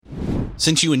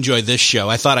Since you enjoy this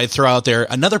show, I thought I'd throw out there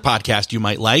another podcast you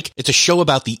might like. It's a show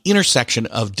about the intersection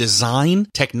of design,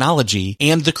 technology,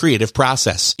 and the creative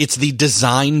process. It's the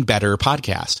Design Better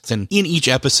podcast. And in each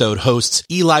episode, hosts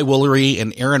Eli Woolery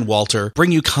and Aaron Walter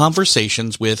bring you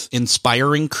conversations with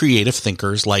inspiring creative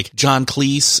thinkers like John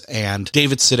Cleese and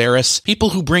David Sedaris, people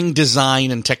who bring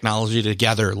design and technology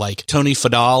together like Tony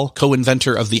Fadal,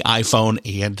 co-inventor of the iPhone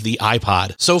and the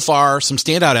iPod. So far, some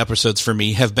standout episodes for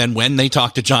me have been when they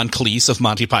talk to John Cleese of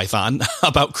Monty Python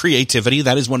about creativity.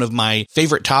 That is one of my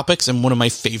favorite topics and one of my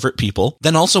favorite people.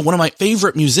 Then also one of my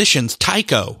favorite musicians,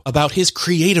 Tycho, about his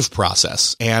creative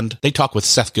process. And they talk with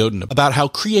Seth Godin about how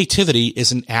creativity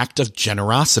is an act of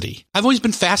generosity. I've always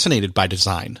been fascinated by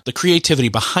design, the creativity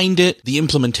behind it, the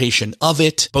implementation of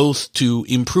it, both to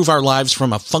improve our lives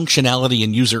from a functionality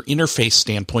and user interface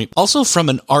standpoint, also from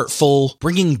an artful,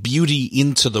 bringing beauty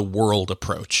into the world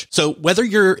approach. So whether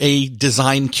you're a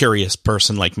design curious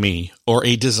person like me or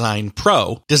a design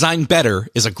pro, Design Better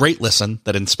is a great listen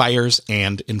that inspires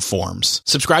and informs.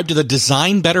 Subscribe to the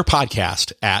Design Better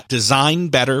podcast at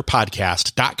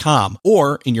designbetterpodcast.com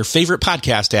or in your favorite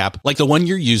podcast app like the one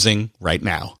you're using right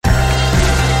now.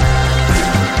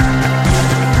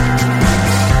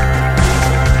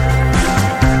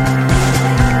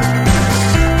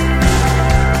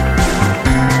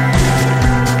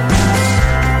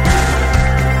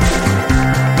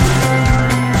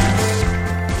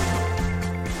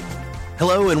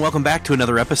 Hello and welcome back to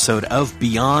another episode of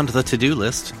Beyond the To-Do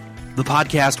List, the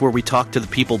podcast where we talk to the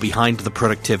people behind the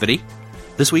productivity.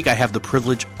 This week I have the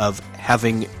privilege of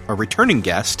having a returning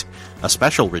guest, a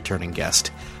special returning guest,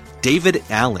 David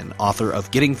Allen, author of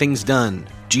Getting Things Done,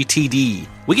 GTD.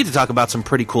 We get to talk about some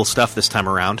pretty cool stuff this time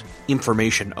around.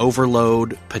 Information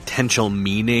overload, potential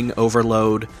meaning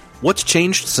overload. What's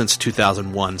changed since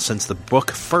 2001, since the book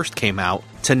first came out,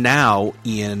 to now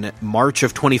in March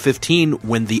of 2015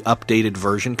 when the updated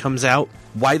version comes out?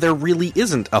 Why there really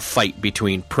isn't a fight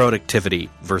between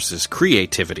productivity versus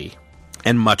creativity,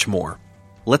 and much more.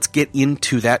 Let's get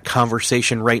into that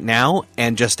conversation right now,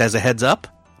 and just as a heads up,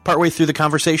 partway through the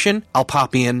conversation, I'll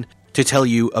pop in to tell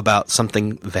you about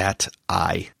something that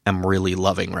I am really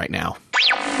loving right now.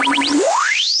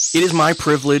 It is my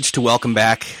privilege to welcome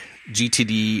back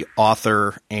GTD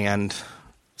author and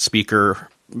speaker,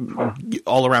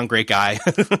 all-around great guy,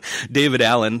 David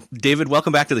Allen. David,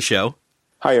 welcome back to the show.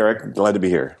 Hi, Eric. Glad to be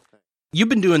here. You've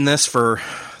been doing this for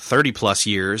 30-plus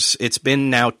years. It's been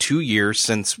now 2 years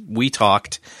since we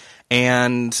talked,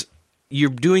 and you're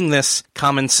doing this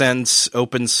common sense,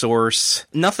 open source.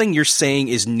 Nothing you're saying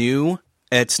is new.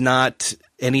 It's not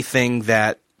anything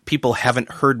that people haven't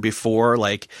heard before,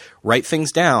 like write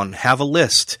things down, have a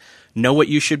list, know what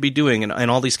you should be doing,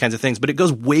 and all these kinds of things. But it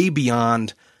goes way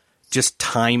beyond just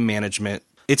time management.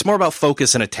 It's more about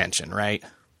focus and attention, right?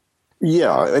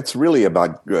 Yeah, it's really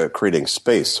about creating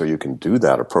space so you can do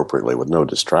that appropriately with no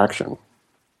distraction.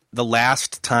 The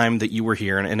last time that you were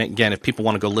here, and again, if people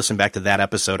want to go listen back to that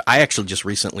episode, I actually just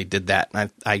recently did that. And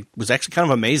I was actually kind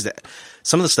of amazed at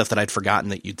some of the stuff that I'd forgotten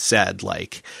that you'd said,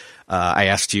 like I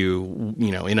asked you,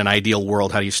 in an ideal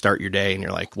world, how do you start your day? And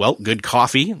you're like, well, good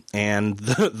coffee and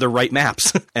the right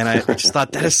maps. And I just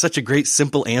thought that is such a great,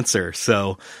 simple answer.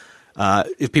 So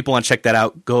if people want to check that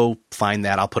out, go find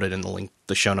that. I'll put it in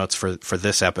the show notes for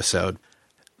this episode.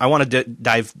 I want to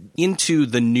dive into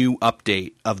the new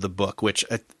update of the book, which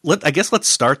I guess let's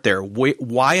start there.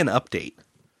 Why an update?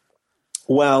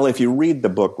 Well, if you read the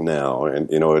book now, and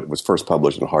it was first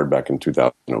published in hardback in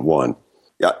 2001,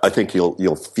 I think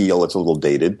you'll feel it's a little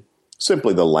dated.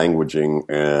 Simply the languaging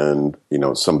and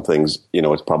some things.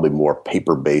 It's probably more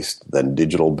paper based than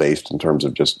digital based in terms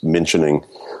of just mentioning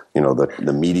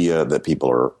the media that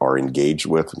people are engaged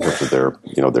with in terms of their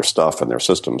stuff and their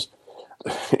systems.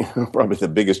 Probably the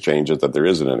biggest change is that there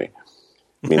isn't any.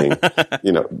 Meaning,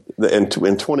 in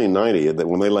 2090, that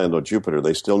when they land on Jupiter,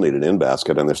 they still need an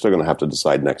in-basket, and they're still going to have to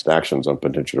decide next actions on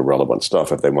potentially relevant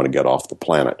stuff if they want to get off the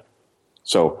planet.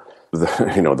 So,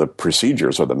 the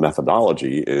procedures or the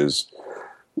methodology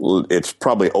it's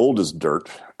probably old as dirt.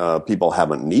 People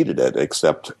haven't needed it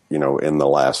except, in the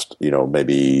last,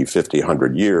 maybe 50,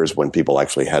 100 years when people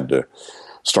actually had to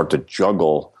start to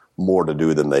juggle more to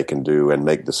do than they can do and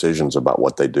make decisions about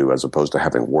what they do as opposed to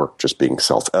having work just being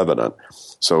self-evident.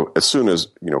 So as soon as,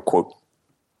 quote,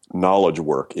 knowledge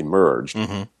work emerged,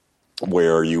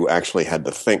 where you actually had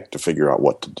to think to figure out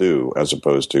what to do as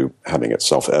opposed to having it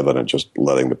self-evident, just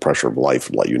letting the pressure of life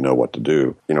let you know what to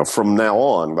do. From now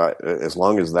on, as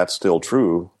long as that's still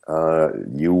true,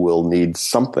 you will need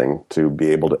something to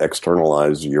be able to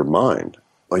externalize your mind.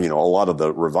 A lot of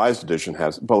the revised edition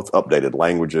has both updated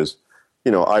languages,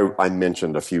 I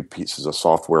mentioned a few pieces of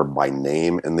software by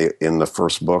name in the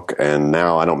first book, and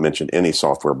now I don't mention any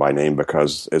software by name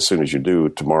because as soon as you do,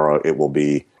 tomorrow it will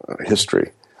be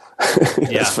history.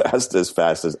 Yeah. as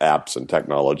fast as apps and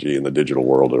technology in the digital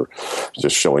world are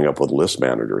just showing up with list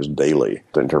managers daily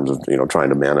in terms of trying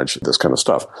to manage this kind of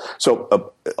stuff.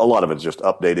 So a lot of it's just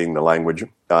updating the language.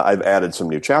 I've added some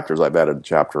new chapters. I've added a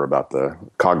chapter about the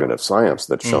cognitive science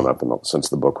that's shown up since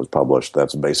the book was published.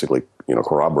 That's basically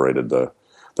corroborated the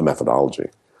methodology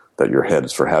that your head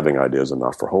is for having ideas and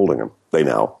not for holding them. They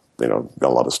now got a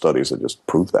lot of studies that just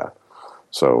prove that.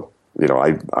 So.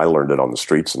 I learned it on the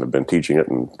streets and have been teaching it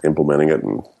and implementing it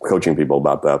and coaching people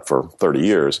about that for 30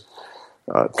 years.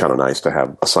 Kind of nice to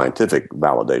have a scientific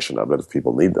validation of it if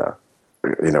people need that.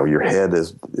 Your head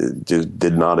just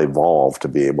did not evolve to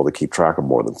be able to keep track of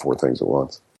more than 4 things at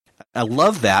once. I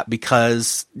love that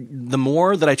because the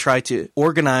more that I try to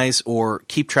organize or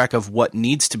keep track of what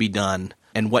needs to be done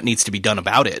and what needs to be done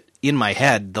about it in my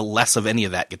head, the less of any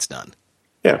of that gets done.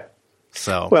 Yeah.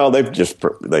 So they've just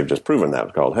proven that.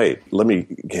 It's called, hey, let me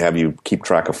have you keep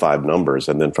track of 5 numbers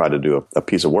and then try to do a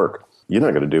piece of work. You're not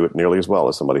going to do it nearly as well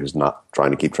as somebody who's not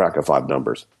trying to keep track of 5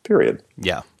 numbers. Period.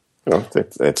 Yeah.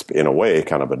 It's in a way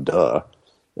kind of a duh.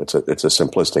 It's a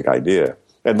simplistic idea.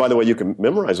 And by the way,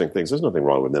 memorizing things. There's nothing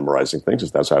wrong with memorizing things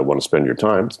if that's how you want to spend your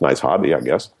time. It's a nice hobby, I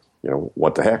guess.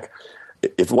 What the heck?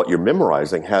 If what you're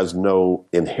memorizing has no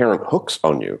inherent hooks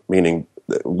on you, meaning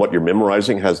what you're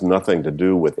memorizing has nothing to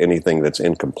do with anything that's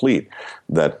incomplete,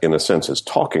 that in a sense is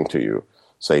talking to you,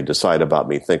 say, decide about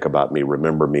me, think about me,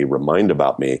 remember me, remind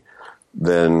about me,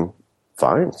 then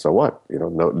fine, so what?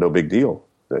 No big deal.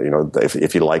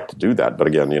 If you like to do that. But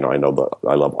again, I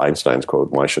love Einstein's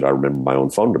quote, why should I remember my own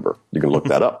phone number? You can look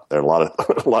that up. There are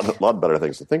a lot better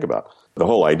things to think about. The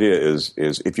whole idea is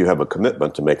if you have a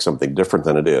commitment to make something different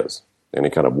than it is, any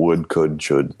kind of would, could,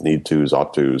 should, need tos,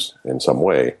 ought tos in some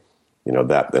way,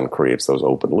 that then creates those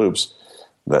open loops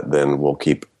that then will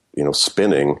keep,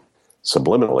 spinning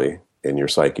subliminally in your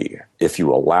psyche. If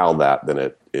you allow that, then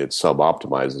it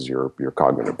sub-optimizes your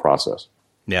cognitive process.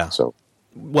 Yeah. So,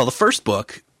 well, the first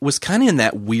book was kind of in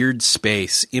that weird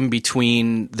space in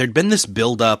between. There'd been this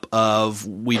buildup of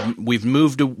we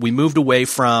moved away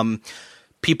from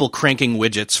people cranking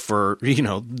widgets for,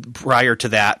 prior to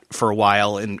that for a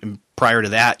while, and prior to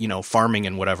that, farming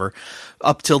and whatever,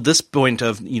 up till this point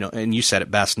of, and you said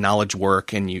it best, knowledge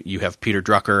work, and you have Peter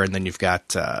Drucker, and then you've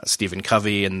got Stephen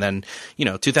Covey, and then,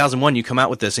 2001, you come out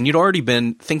with this, and you'd already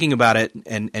been thinking about it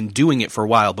and doing it for a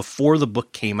while before the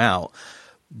book came out.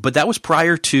 But that was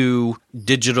prior to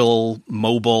digital,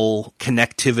 mobile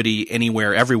connectivity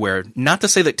anywhere, everywhere. Not to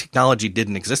say that technology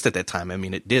didn't exist at that time. I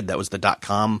mean, it did. That was the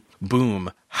 .com boom.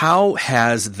 How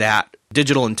has that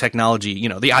digital and technology,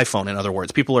 the iPhone, in other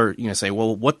words, people are, say,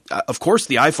 well, what? Of course,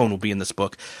 the iPhone will be in this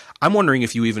book. I'm wondering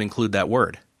if you even include that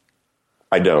word.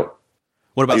 I don't.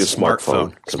 What about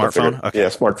smartphone? Smartphone? Okay. Yeah,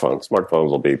 smartphone. Smartphones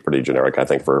will be pretty generic, I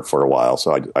think, for a while.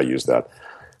 So I use that.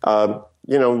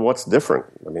 What's different?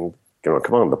 I mean,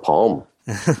 come on, the Palm.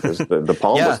 The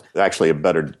Palm is actually a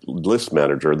better list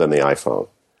manager than the iPhone.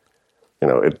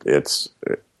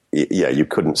 You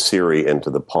couldn't Siri into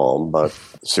the Palm, but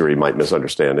Siri might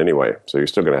misunderstand anyway, so you're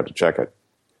still going to have to check it.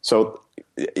 So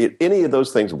any of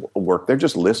those things work. They're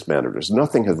just list managers.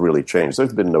 Nothing has really changed.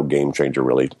 There's been no game changer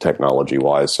really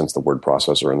technology-wise since the word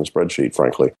processor and the spreadsheet,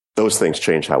 frankly. Those things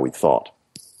changed how we thought,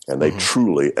 and they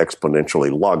truly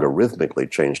exponentially, logarithmically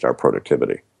changed our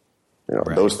productivity.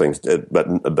 Right. Those things did, but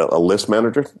a list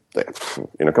manager,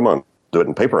 come on, do it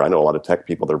in paper. I know a lot of tech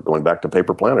people that are going back to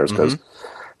paper planners because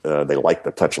they like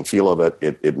the touch and feel of it.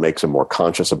 It makes them more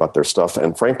conscious about their stuff.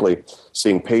 And frankly,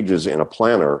 seeing pages in a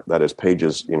planner, that is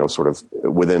pages, sort of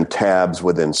within tabs,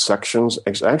 within sections,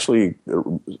 is actually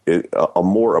a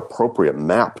more appropriate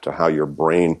map to how your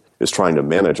brain is trying to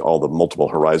manage all the multiple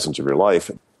horizons of your life.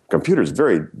 Computer is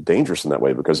very dangerous in that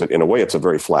way because, in a way, it's a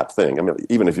very flat thing. I mean,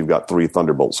 even if you've got 3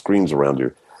 Thunderbolt screens around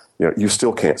you, you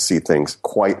still can't see things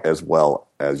quite as well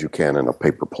as you can in a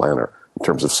paper planner in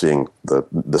terms of seeing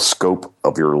the scope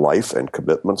of your life and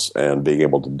commitments and being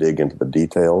able to dig into the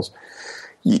details.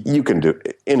 You can do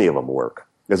any of them work.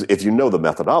 Because if you know the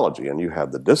methodology and you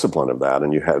have the discipline of that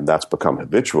and that's become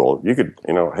habitual, you could,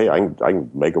 hey, I can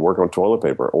make it work on toilet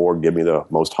paper or give me the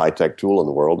most high-tech tool in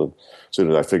the world. And as soon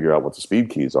as I figure out what the speed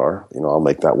keys are, I'll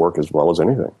make that work as well as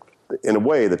anything. In a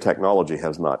way, the technology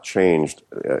has not changed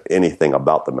anything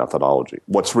about the methodology.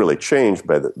 What's really changed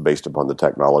based upon the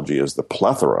technology is the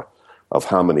plethora of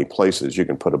how many places you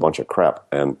can put a bunch of crap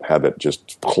and have it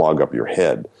just clog up your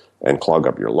head and clog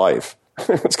up your life.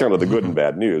 It's kind of the good and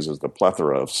bad news is the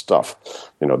plethora of stuff,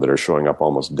 that are showing up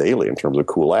almost daily in terms of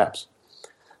cool apps.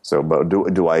 So, but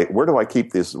where do I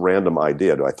keep this random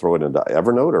idea? Do I throw it into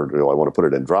Evernote, or do I want to put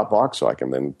it in Dropbox so I can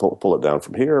then pull it down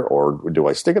from here? Or do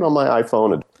I stick it on my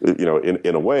iPhone? And,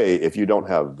 in a way, if you don't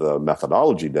have the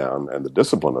methodology down and the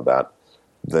discipline of that,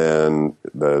 then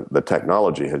the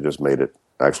technology has just made it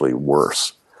actually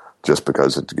worse, just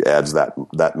because it adds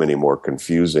that many more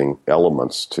confusing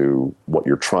elements to what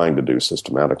you're trying to do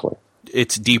systematically.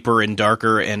 It's deeper and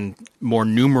darker and more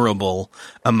numerable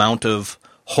amount of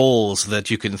holes that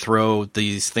you can throw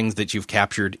these things that you've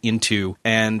captured into,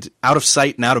 and out of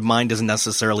sight and out of mind doesn't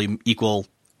necessarily equal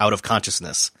out of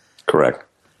consciousness. Correct.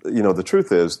 The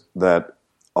truth is that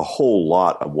a whole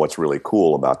lot of what's really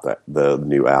cool about the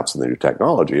new apps and the new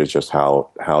technology is just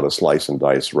how to slice and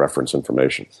dice reference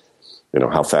information.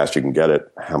 How fast you can get it,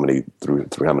 through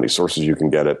how many sources you can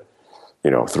get it,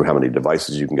 through how many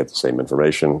devices you can get the same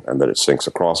information, and that it syncs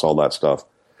across all that stuff.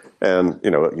 And,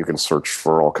 you can search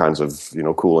for all kinds of,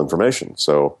 cool information.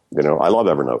 So, I love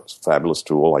Evernote. It's a fabulous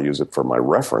tool. I use it for my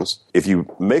reference. If you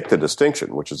make the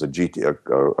distinction, which is a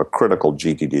critical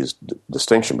GTD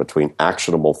distinction between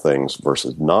actionable things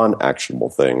versus non-actionable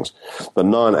things, the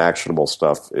non-actionable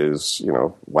stuff is,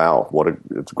 wow,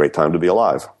 it's a great time to be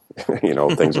alive.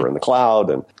 Things are in the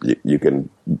cloud, and you can,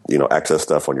 access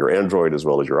stuff on your Android as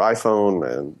well as your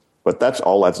iPhone. But that's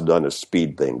done is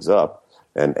speed things up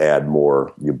and add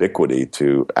more ubiquity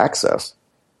to access,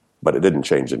 but it didn't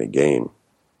change any game.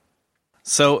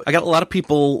 So I got a lot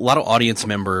of audience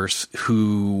members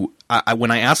who,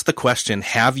 when I ask the question,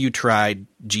 have you tried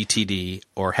GTD,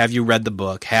 or have you read the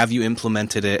book, have you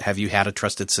implemented it, have you had a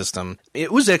trusted system,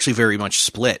 it was actually very much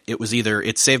split. It was either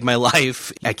it saved my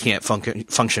life, I can't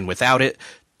function without it,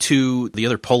 to the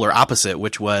other polar opposite,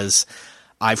 which was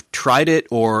I've tried it,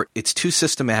 or it's too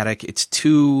systematic, it's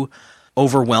too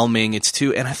overwhelming,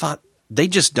 and I thought they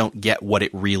just don't get what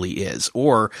it really is,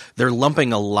 or they're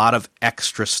lumping a lot of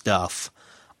extra stuff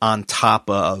on top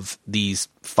of these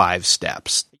 5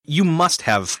 steps. You must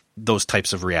have those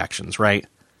types of reactions, right?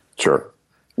 Sure.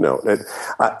 No,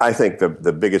 I think the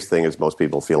biggest thing is most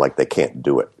people feel like they can't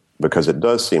do it, because it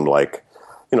does seem like,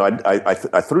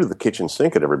 I threw the kitchen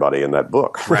sink at everybody in that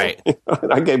book. Right.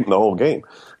 I gave them the whole game,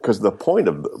 because the point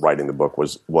of writing the book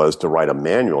was to write a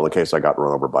manual in case I got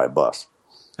run over by a bus.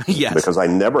 Yes. Because I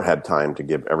never had time to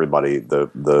give everybody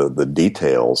the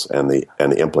details and the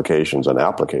implications and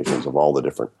applications of all the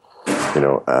different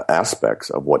aspects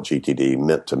of what GTD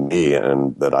meant to me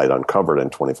and that I'd uncovered in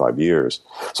 25 years.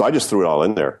 So I just threw it all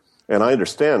in there. And I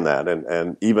understand that.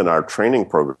 And even our training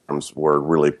programs were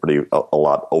really a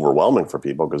lot overwhelming for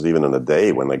people, because even in the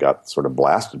day when they got sort of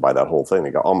blasted by that whole thing,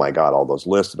 they go, oh my God, all those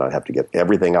lists, and I'd have to get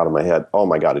everything out of my head. Oh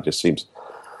my God, it just seems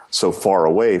so far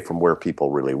away from where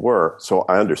people really were. So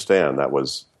I understand that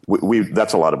was,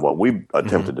 that's a lot of what we've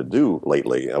attempted to do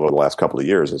lately over the last couple of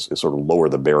years is sort of lower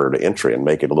the barrier to entry and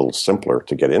make it a little simpler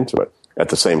to get into it. At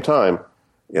the same time,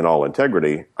 in all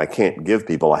integrity, I can't give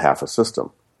people a half a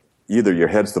system. Either your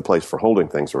head's the place for holding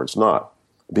things or it's not.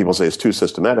 People say it's too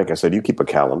systematic. I said, you keep a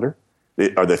calendar.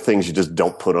 Are there things you just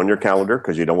don't put on your calendar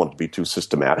because you don't want it to be too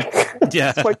systematic?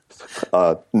 Yeah.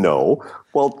 No.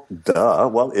 Well, duh.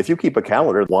 Well, if you keep a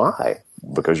calendar, why?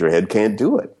 Because your head can't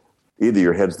do it. Either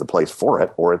your head's the place for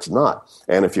it or it's not.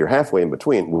 And if you're halfway in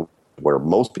between, where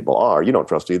most people are, you don't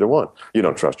trust either one. You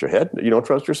don't trust your head. You don't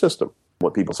trust your system.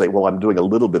 When people say, well, I'm doing a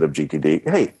little bit of GTD.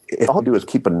 Hey, if all you do is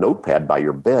keep a notepad by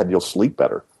your bed, you'll sleep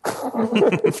better.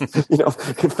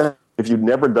 If you've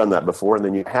never done that before and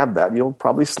then you have that, you'll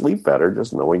probably sleep better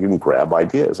just knowing you can grab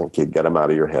ideas and get them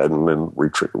out of your head and then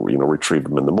retrieve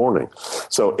them in the morning.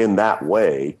 So in that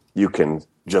way, you can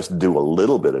just do a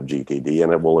little bit of GTD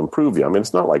and it will improve you. I mean,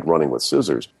 it's not like running with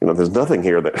scissors. There's nothing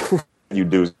here that you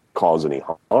do cause any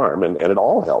harm, and it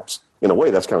all helps. In a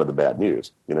way, that's kind of the bad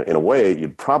news. In a way,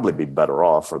 you'd probably be better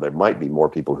off, or there might be more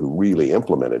people who really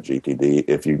implemented GTD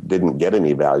if you didn't get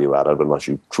any value out of it unless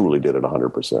you truly did it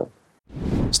 100%.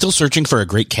 Still searching for a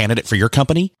great candidate for your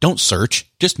company? Don't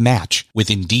search, just match with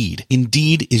Indeed.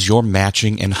 Indeed is your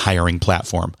matching and hiring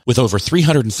platform. With over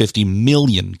 350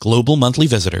 million global monthly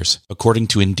visitors, according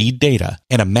to Indeed data,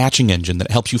 and a matching engine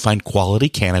that helps you find quality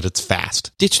candidates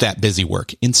fast. Ditch that busy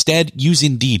work. Instead, use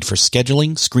Indeed for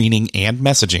scheduling, screening, and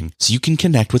messaging so you can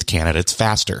connect with candidates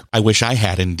faster. I wish I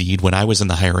had Indeed when I was in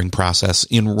the hiring process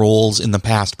in roles in the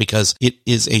past, because it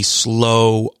is a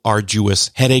slow, arduous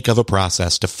headache of a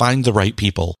process to find the right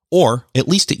people. Or, at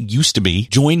least it used to be.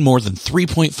 Join more than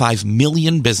 3.5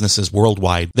 million businesses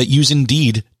worldwide that use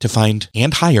Indeed to find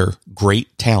and hire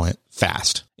great talent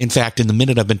fast. In fact, in the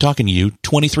minute I've been talking to you,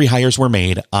 23 hires were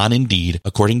made on Indeed,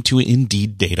 according to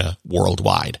Indeed data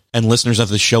worldwide. And listeners of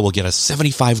the show will get a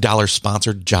 $75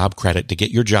 sponsored job credit to get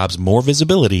your jobs more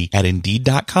visibility at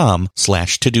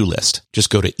Indeed.com/to-do list. Just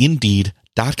go to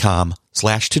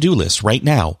Indeed.com/to-do list right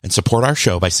now and support our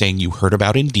show by saying you heard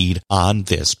about Indeed on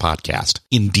this podcast.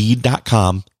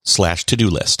 Indeed.com/to-do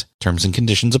list. Terms and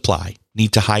conditions apply.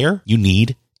 Need to hire? You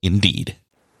need Indeed.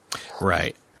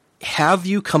 Right. Have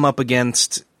you come up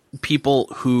against people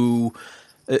who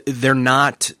they're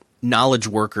not knowledge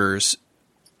workers,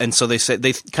 and so they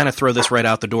kind of throw this right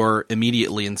out the door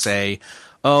immediately and say,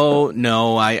 "Oh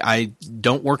no, I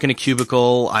don't work in a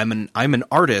cubicle. I'm an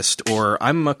artist, or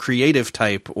I'm a creative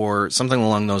type, or something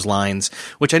along those lines,"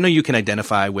 which I know you can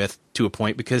identify with to a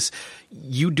point because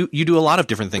you do a lot of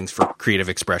different things for creative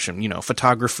expression. You know,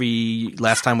 photography.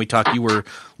 Last time we talked, you were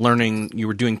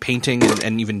doing painting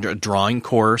and even a drawing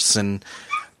course,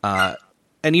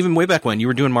 and even way back when you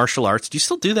were doing martial arts. Do you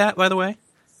still do that, by the way?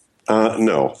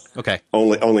 No. Okay.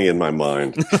 Only in my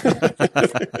mind.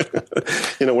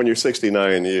 When you're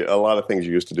 69, a lot of things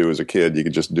you used to do as a kid, you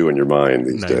could just do in your mind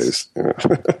these days.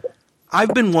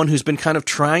 I've been one who's been kind of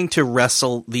trying to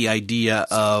wrestle the idea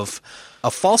of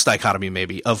a false dichotomy,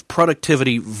 maybe, of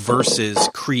productivity versus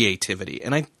creativity.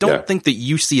 And I don't think that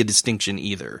you see a distinction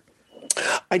either.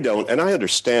 I don't, and I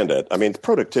understand it. I mean,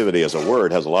 productivity as a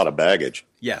word has a lot of baggage.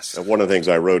 Yes. And one of the things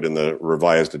I wrote in the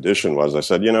revised edition was I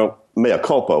said, mea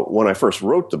culpa, when I first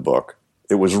wrote the book,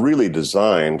 it was really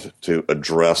designed to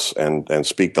address and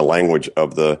speak the language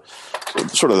of the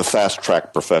sort of the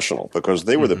fast-track professional, because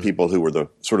they were the people who were the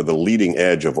sort of the leading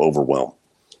edge of overwhelm.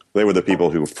 They were the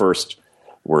people who first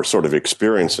were sort of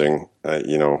experiencing,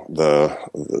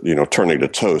 turning to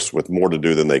toast with more to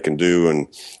do than they can do, and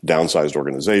downsized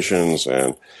organizations,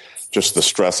 and just the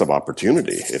stress of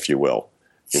opportunity, if you will,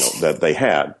 that they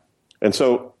had. And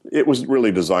so it was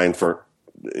really designed for,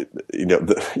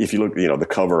 if you look, the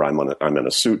cover, I'm in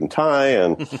a suit and tie,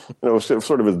 and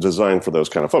sort of designed for those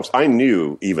kind of folks. I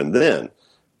knew even then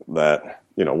that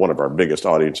one of our biggest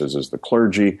audiences is the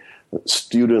clergy,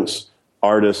 students,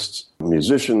 artists,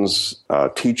 musicians,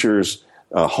 teachers,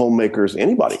 homemakers,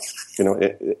 anybody,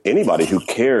 anybody who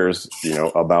cares,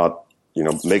 about,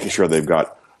 making sure they've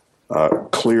got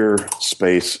clear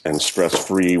space and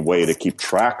stress-free way to keep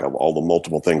track of all the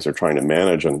multiple things they're trying to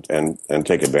manage and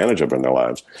take advantage of in their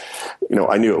lives.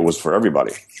 I knew it was for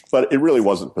everybody, but it really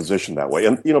wasn't positioned that way.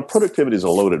 And, productivity is a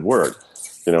loaded word.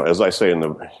 As I say in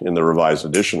the revised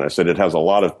edition, I said it has a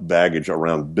lot of baggage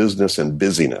around business and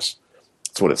busyness.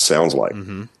 That's what it sounds like.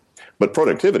 Mm-hmm. But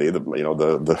productivity,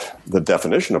 the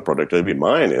definition of productivity,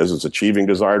 mine is achieving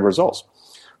desired results.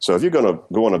 So if you're going to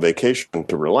go on a vacation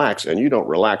to relax and you don't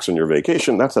relax on your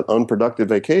vacation, that's an unproductive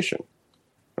vacation,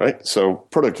 right? So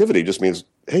productivity just means,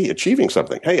 hey, achieving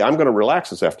something. Hey, I'm going to relax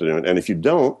this afternoon. And if you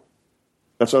don't,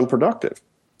 that's unproductive.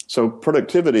 So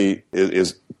productivity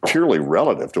is purely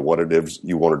relative to what it is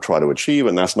you want to try to achieve,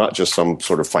 and that's not just some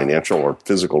sort of financial or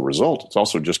physical result. It's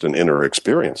also just an inner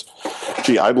experience.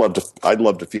 Gee, I'd love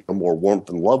to feel more warmth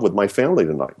and love with my family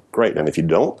tonight. Great, and if you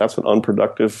don't, that's an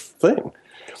unproductive thing.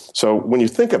 So when you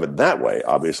think of it that way,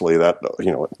 obviously that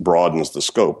it broadens the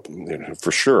scope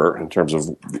for sure in terms of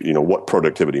what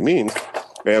productivity means,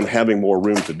 and having more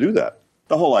room to do that.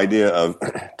 The whole idea of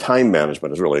time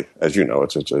management is really, as you know,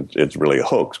 it's really a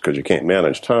hoax, because you can't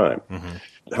manage time. Mm-hmm.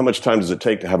 How much time does it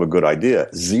take to have a good idea?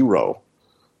 0.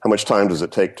 How much time does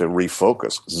it take to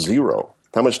refocus? 0.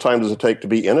 How much time does it take to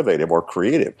be innovative or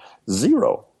creative?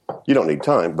 0. You don't need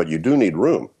time, but you do need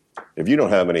room. If you don't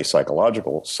have any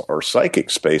psychological or psychic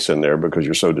space in there because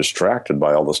you're so distracted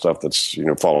by all the stuff that's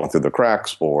falling through the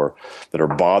cracks, or that are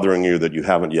bothering you that you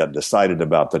haven't yet decided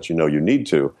about that you need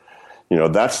to,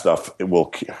 that stuff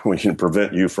we can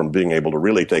prevent you from being able to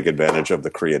really take advantage of the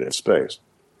creative space.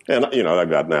 And I've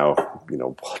got now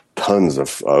tons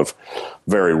of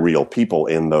very real people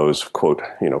in those quote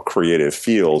creative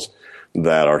fields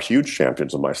that are huge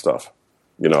champions of my stuff.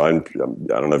 I don't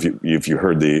know if you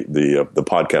heard the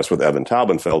podcast with Evan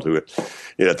Taubenfeld, who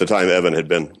at the time Evan had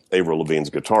been Avril Lavigne's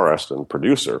guitarist and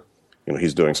producer.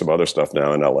 He's doing some other stuff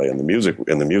now in LA in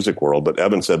the music world. But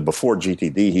Evan said before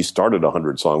GTD, he started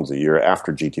 100 songs a year.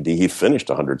 After GTD, he finished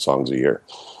 100 songs a year.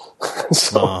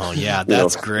 So,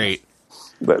 that's great.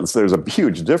 There's a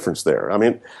huge difference there. I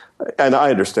mean, and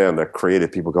I understand that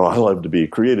creative people go, I love to be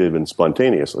creative and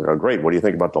spontaneous. They go, great. What do you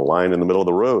think about the line in the middle of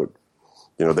the road?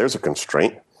 There's a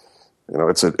constraint.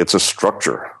 It's a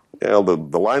structure. The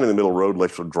line in the middle of the road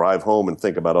lets you drive home and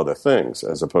think about other things,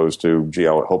 as opposed to, gee,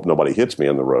 I hope nobody hits me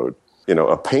in the road.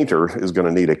 A painter is going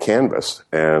to need a canvas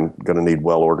and going to need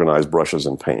well-organized brushes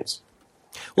and paints.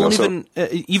 Well, and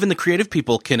even the creative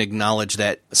people can acknowledge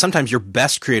that sometimes your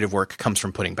best creative work comes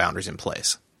from putting boundaries in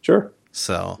place. Sure.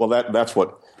 So, well, that's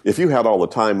what. If you had all the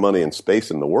time, money, and space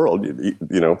in the world,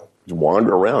 you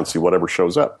wander around, see whatever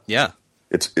shows up. Yeah.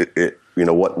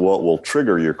 What will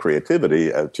trigger your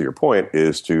creativity, to your point,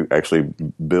 is to actually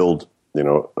build,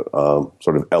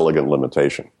 sort of elegant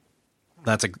limitation.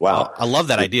 Wow. I love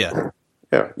that idea.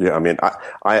 Yeah. I mean,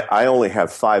 I only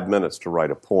have 5 minutes to write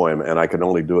a poem, and I can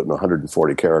only do it in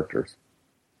 140 characters.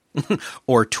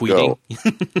 Or tweeting.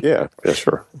 Yeah,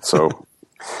 sure. So,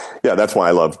 yeah, that's why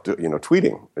I love,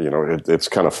 tweeting. It's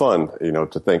kind of fun,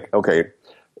 to think, okay,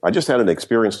 I just had an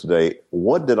experience today.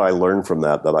 What did I learn from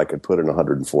that I could put in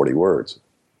 140 words?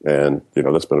 And,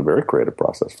 that's been a very creative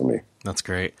process for me. That's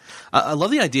great. I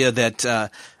love the idea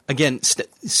that, again,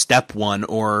 step one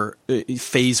or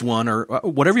phase one or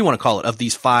whatever you want to call it, of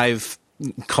these 5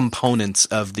 components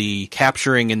of the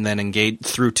capturing and then engage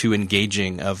through to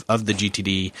engaging of the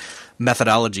GTD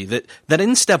methodology, that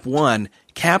in step one,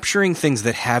 capturing things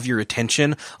that have your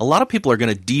attention, a lot of people are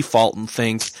going to default and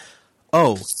think,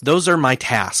 oh, those are my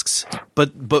tasks.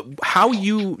 But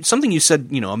something you said,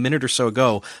 a minute or so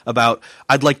ago about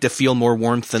I'd like to feel more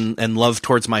warmth and love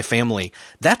towards my family.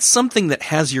 That's something that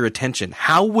has your attention.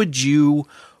 How would you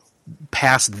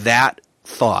pass that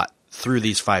thought through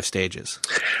these 5 stages?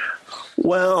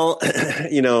 Well, I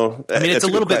mean, it's a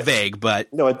little bit vague,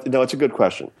 but no, it's a good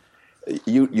question.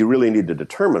 You really need to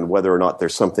determine whether or not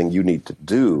there's something you need to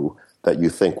do that you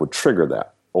think would trigger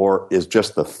that. Or is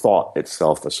just the thought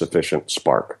itself a sufficient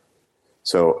spark?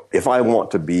 So if I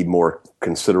want to be more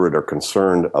considerate or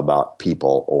concerned about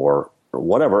people or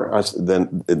whatever,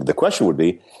 then the question would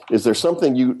be, is there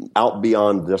something you, out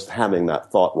beyond just having that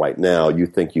thought right now, you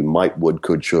think you might, would,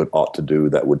 could, should, ought to do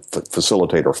that would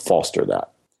facilitate or foster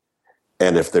that?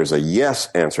 And if there's a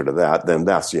yes answer to that, then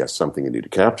that's, yes, something you need to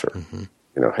capture. Mm-hmm.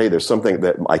 Hey, there's something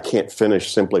that I can't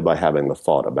finish simply by having the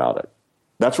thought about it.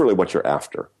 That's really what you're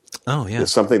after. Oh, yeah.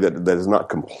 It's something that is not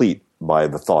complete by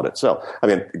the thought itself. I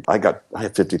mean, I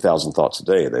have 50,000 thoughts a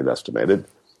day, they've estimated.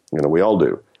 We all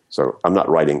do. So I'm not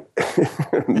writing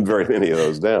very many of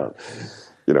those down.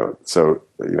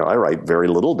 I write very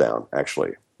little down,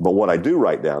 actually. But what I do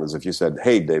write down is if you said,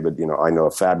 hey, David, I know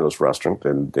a fabulous restaurant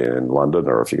in London,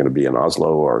 or if you're going to be in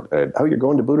Oslo, or, you're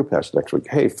going to Budapest next week.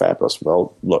 Hey, fabulous.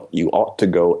 Well, look, you ought to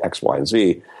go X, Y, and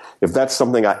Z. If that's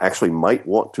something I actually might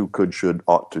want to, could, should,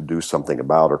 ought to do something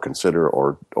about or consider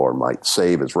or might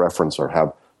save as reference or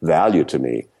have value to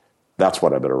me, that's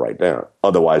what I better write down.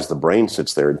 Otherwise, the brain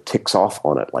sits there and ticks off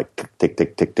on it like tick,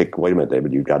 tick, tick, tick. Wait a minute,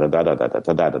 David, you've got da da da da da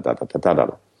da da da da da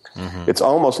da. It's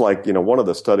almost like, one of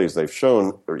the studies they've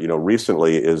shown,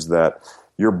 recently is that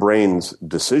your brain's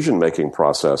decision-making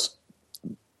process,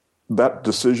 that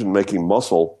decision-making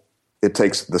muscle, it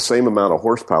takes the same amount of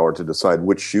horsepower to decide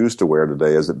which shoes to wear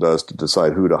today as it does to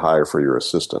decide who to hire for your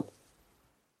assistant.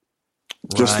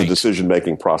 Right. Just the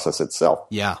decision-making process itself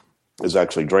is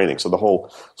actually draining. So the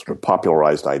whole sort of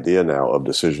popularized idea now of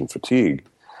decision fatigue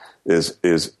is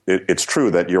it's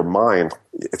true that your mind,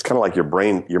 it's kind of like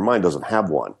your mind doesn't have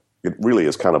one. It really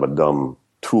is kind of a dumb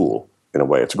tool in a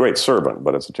way. It's a great servant,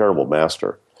 but it's a terrible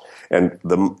master. And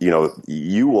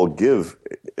you will give,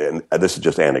 and this is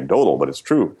just anecdotal, but it's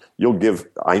true. You'll give,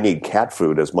 I need cat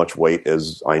food as much weight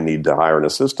as I need to hire an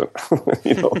assistant.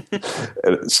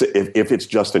 If it's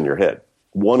just in your head,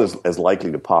 one is as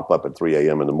likely to pop up at 3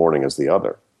 a.m. in the morning as the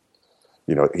other.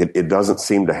 It doesn't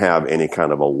seem to have any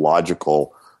kind of a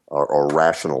logical or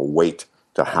rational weight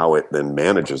to how it then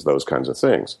manages those kinds of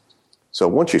things. So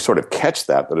once you sort of catch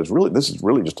that this is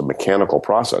really just a mechanical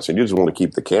process, and you just want to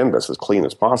keep the canvas as clean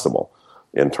as possible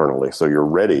internally, so you're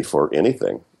ready for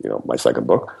anything. My second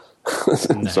book.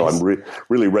 Nice. So I'm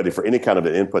really ready for any kind of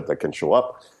an input that can show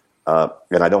up,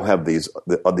 and I don't have these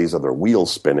other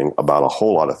wheels spinning about a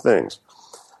whole lot of things.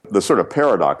 The sort of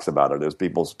paradox about it is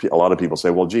a lot of people say,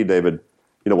 well, gee, David,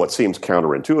 what seems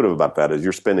counterintuitive about that is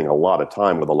you're spending a lot of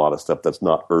time with a lot of stuff that's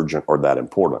not urgent or that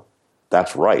important.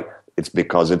 That's right. It's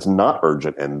because it's not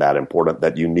urgent and that important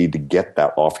that you need to get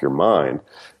that off your mind.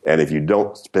 And if you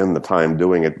don't spend the time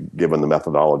doing it, given the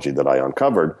methodology that I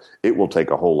uncovered, it will take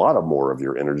a whole lot of more of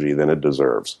your energy than it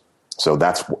deserves. So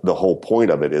that's the whole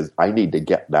point of it, is I need to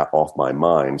get that off my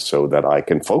mind so that I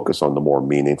can focus on the more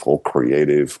meaningful,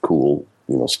 creative, cool,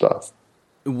 stuff.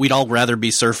 We'd all rather be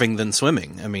surfing than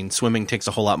swimming. I mean, swimming takes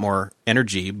a whole lot more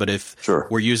energy, but if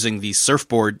we're using the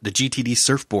surfboard, the GTD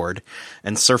surfboard,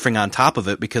 and surfing on top of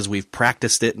it because we've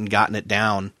practiced it and gotten it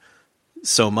down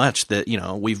so much that,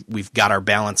 we've got our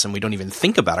balance and we don't even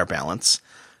think about our balance,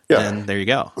 then there you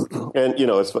go. And,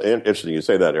 it's interesting you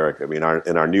say that, Eric. I mean,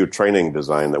 in our new training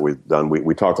design that we've done,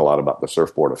 we talk a lot about the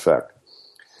surfboard effect.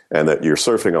 and that you're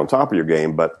surfing on top of your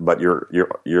game, but you're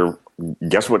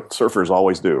guess what surfers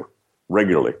always do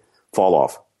regularly? Fall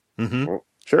off. Mm-hmm.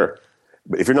 Sure.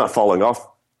 But if you're not falling off,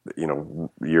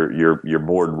 you're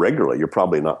bored regularly. You're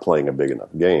probably not playing a big enough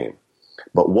game.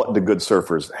 But what do good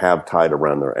surfers have tied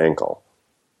around their ankle?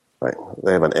 Right?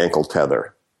 They have an ankle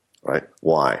tether. Right?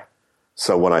 Why?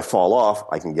 So when I fall off,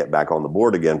 I can get back on the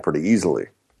board again pretty easily.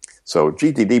 So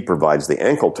GTD provides the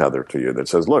ankle tether to you that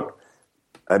says, look,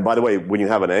 and by the way, when you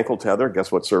have an ankle tether,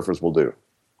 guess what surfers will do?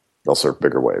 They'll surf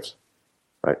bigger waves.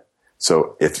 Right?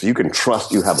 So if you can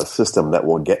trust you have a system that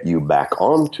will get you back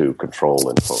onto control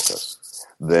and focus,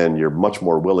 then you're much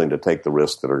more willing to take the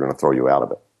risks that are going to throw you out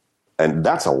of it. And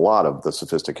that's a lot of the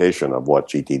sophistication of what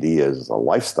GTD is as a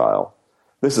lifestyle.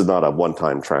 This is not a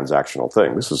one-time transactional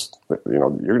thing. This is, you're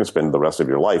going to spend the rest of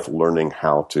your life learning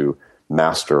how to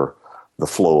master the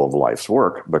flow of life's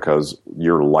work, because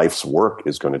your life's work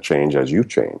is going to change as you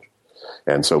change.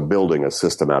 And so building a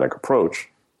systematic approach,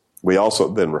 we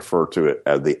also then refer to it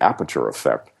as the aperture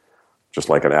effect. Just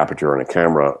like an aperture in a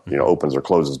camera, opens or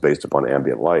closes based upon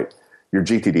ambient light. Your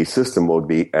GTD system will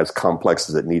be as complex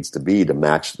as it needs to be to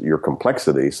match your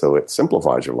complexity, so it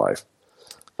simplifies your life.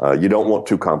 You don't want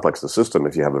too complex a system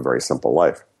if you have a very simple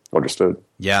life. Understood?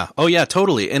 Yeah. Oh, yeah,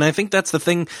 totally. And I think that's the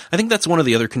thing. I think that's one of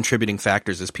the other contributing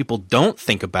factors is people don't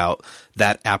think about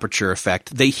that aperture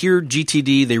effect. They hear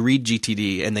GTD, they read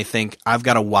GTD, and they think, I've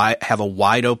got to have a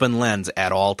wide open lens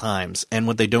at all times. And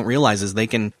what they don't realize is they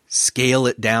can scale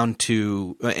it down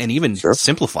to, and even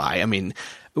simplify. I mean,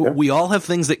 we all have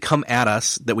things that come at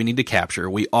us that we need to capture.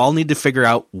 We all need to figure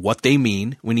out what they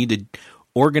mean. We need to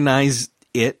organize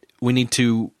it. We need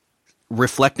to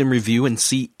reflect and review and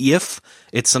see if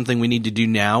it's something we need to do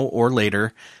now or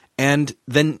later, and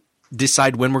then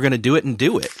decide when we're going to do it and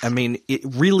do it. I mean, it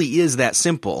really is that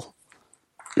simple.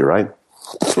 You're right.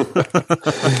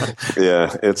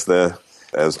 Yeah, it's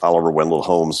as Oliver Wendell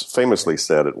Holmes famously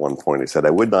said at one point, he said,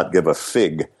 I would not give a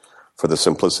fig for the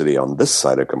simplicity on this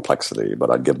side of complexity, but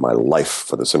I'd give my life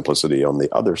for the simplicity on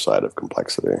the other side of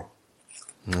complexity.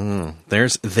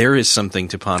 There is something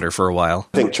to ponder for a while.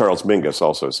 I think Charles Mingus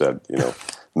also said,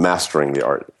 mastering the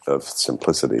art of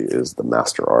simplicity is the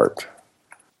master art.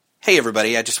 Hey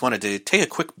everybody, I just wanted to take a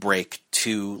quick break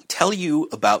to tell you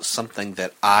about something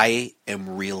that I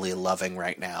am really loving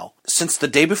right now. Since the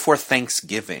day before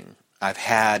Thanksgiving, I've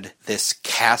had this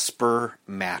Casper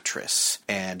mattress.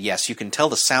 And yes, you can tell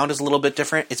the sound is a little bit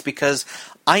different. It's because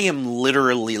I am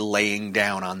literally laying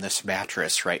down on this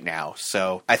mattress right now.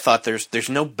 So I thought there's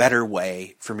no better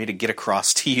way for me to get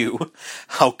across to you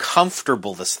how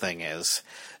comfortable this thing is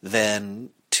than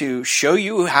to show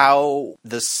you how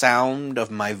the sound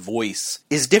of my voice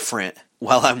is different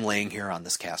while I'm laying here on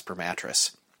this Casper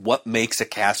mattress. What makes a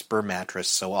Casper mattress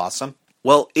so awesome?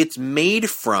 Well, it's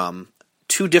made from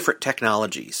two different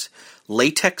technologies,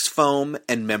 latex foam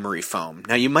and memory foam.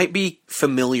 Now, you might be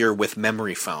familiar with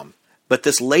memory foam, but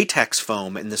this latex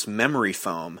foam and this memory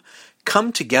foam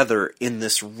come together in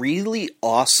this really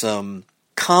awesome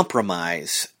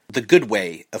compromise, the good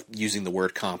way of using the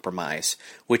word compromise,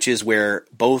 which is where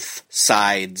both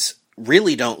sides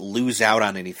really don't lose out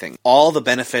on anything. All the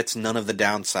benefits, none of the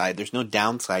downside. There's no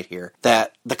downside here.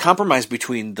 That the compromise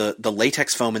between the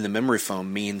latex foam and the memory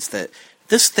foam means that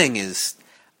this thing is,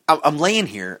 I'm laying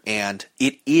here and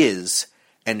it is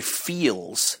and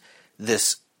feels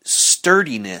this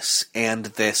sturdiness and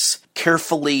this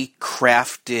carefully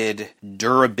crafted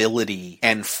durability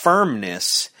and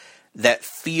firmness that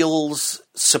feels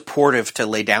supportive to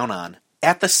lay down on.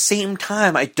 At the same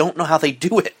time, I don't know how they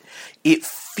do it. It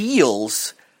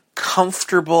feels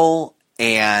comfortable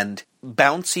and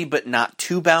bouncy, but not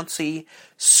too bouncy.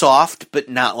 Soft, but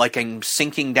not like I'm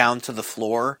sinking down to the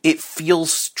floor. It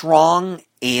feels strong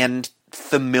and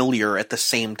familiar at the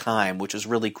same time, which is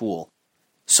really cool.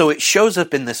 So it shows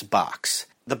up in this box.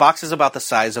 The box is about the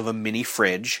size of a mini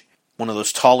fridge, one of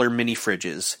those taller mini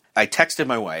fridges. I texted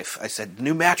my wife. I said,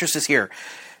 new mattress is here.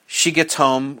 She gets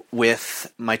home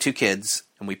with my two kids,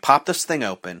 and we pop this thing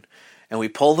open, and we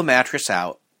pull the mattress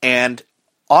out, and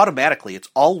automatically it's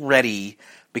already,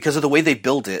 because of the way they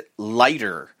build it,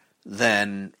 lighter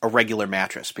than a regular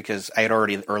mattress, because I had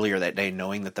already earlier that day,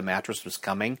 knowing that the mattress was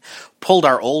coming, pulled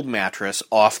our old mattress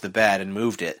off the bed and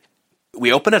moved it.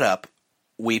 We open it up,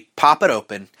 we pop it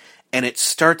open, and it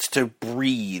starts to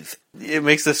breathe. It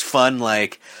makes this fun,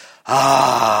 like,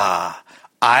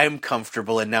 I'm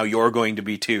comfortable and now you're going to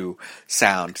be too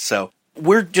sound. So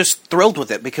we're just thrilled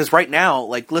with it because right now,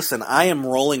 like, listen, I am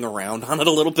rolling around on it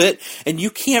a little bit and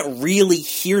you can't really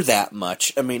hear that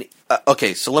much. I mean,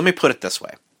 okay, so let me put it this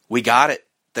way. We got it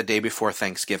the day before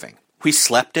Thanksgiving. We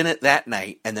slept in it that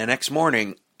night, and the next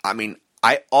morning, I mean,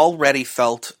 I already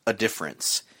felt a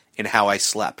difference in how I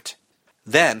slept.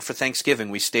 Then, for Thanksgiving,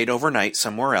 we stayed overnight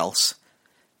somewhere else,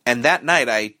 and that night,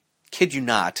 I kid you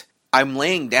not, I'm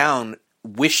laying down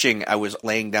wishing I was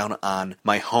laying down on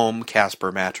my home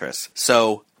Casper mattress.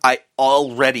 So I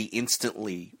already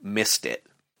instantly missed it.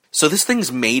 So this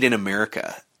thing's made in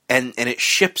America, and it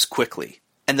ships quickly.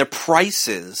 And the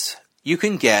prices, you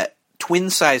can get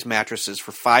twin-size mattresses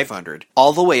for $500,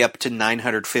 all the way up to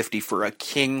 $950 for a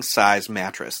king-size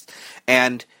mattress.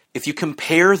 And if you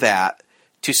compare that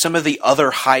to some of the other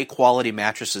high-quality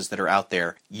mattresses that are out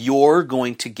there, you're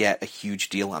going to get a huge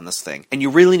deal on this thing. And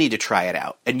you really need to try it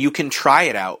out. And you can try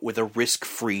it out with a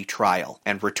risk-free trial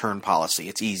and return policy.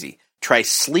 It's easy. Try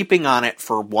sleeping on it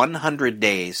for 100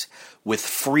 days with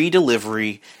free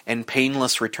delivery and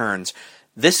painless returns.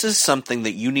 This is something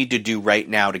that you need to do right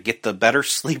now to get the better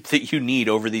sleep that you need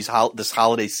over this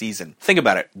holiday season. Think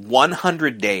about it.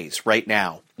 100 days right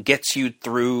now gets you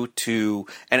through to,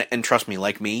 and trust me,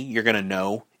 like me, you're going to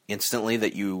know instantly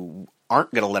that you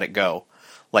aren't going to let it go,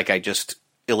 like I just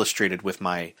illustrated with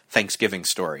my Thanksgiving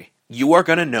story. You are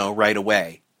going to know right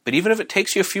away. But even if it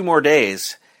takes you a few more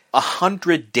days,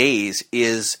 100 days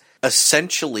is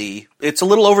essentially, it's a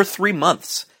little over 3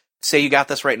 months. Say you got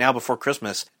this right now before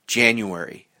Christmas,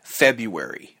 January,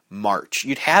 February, March.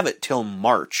 You'd have it till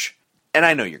March. And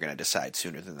I know you're going to decide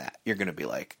sooner than that. You're going to be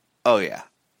like, oh yeah,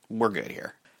 we're good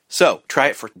here. So try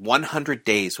it for 100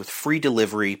 days with free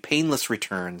delivery, painless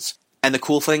returns. And the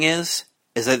cool thing is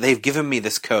that they've given me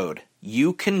this code.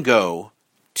 You can go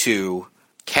to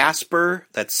Casper,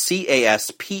 that's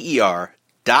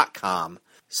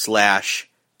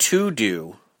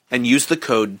CASPER.com/TODO, and use the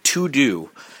code TODO,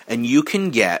 and you can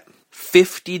get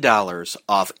 $50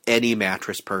 off any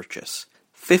mattress purchase.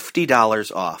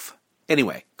 $50 off.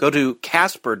 Anyway, go to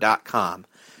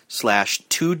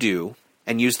Casper.com/TODO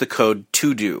and use the code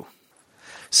TODO.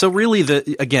 So really,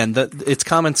 it's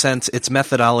common sense, it's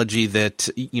methodology that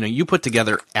you put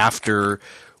together after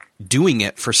doing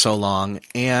it for so long,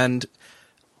 and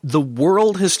the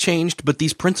world has changed, but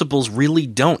these principles really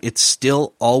don't. It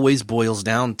still always boils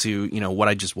down to what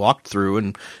I just walked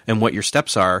through and what your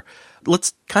steps are.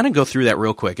 Let's kind of go through that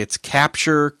real quick. It's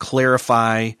capture,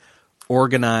 clarify,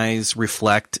 organize,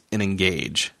 reflect, and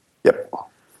engage. Yep.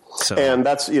 So, and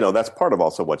that's part of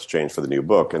also what's changed for the new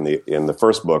book. In the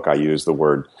first book, I used the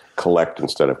word collect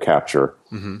instead of capture.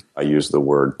 Mm-hmm. I used the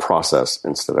word process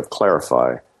instead of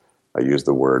clarify. I used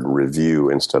the word review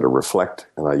instead of reflect,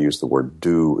 and I used the word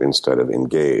do instead of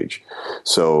engage.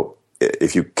 So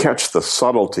if you catch the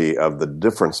subtlety of the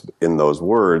difference in those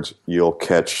words, you'll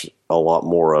catch a lot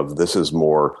more of this is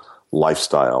more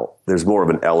lifestyle. There's more of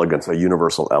an elegance, a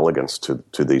universal elegance to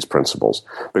these principles.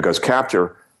 Because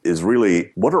capture is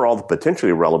really, what are all the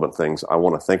potentially relevant things I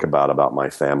want to think about my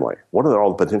family? What are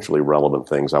all the potentially relevant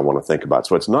things I want to think about?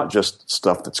 So it's not just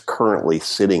stuff that's currently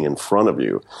sitting in front of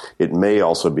you. It may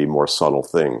also be more subtle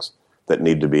things that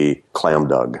need to be clam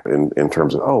dug in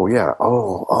terms of, oh yeah.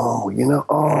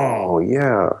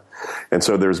 And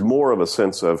so there's more of a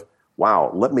sense of,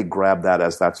 wow, let me grab that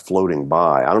as that's floating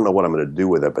by. I don't know what I'm going to do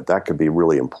with it, but that could be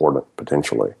really important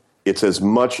potentially. It's as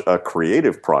much a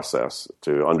creative process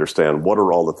to understand what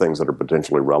are all the things that are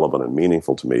potentially relevant and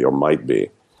meaningful to me or might be.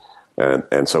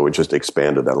 And so it just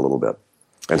expanded that a little bit.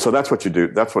 And so that's what you do.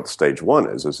 That's what stage one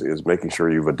is making sure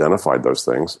you've identified those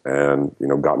things and,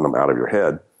 gotten them out of your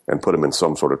head and put them in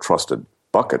some sort of trusted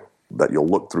bucket that you'll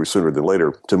look through sooner than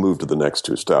later to move to the next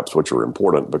two steps, which are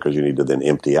important because you need to then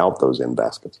empty out those in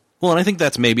baskets. Well, and I think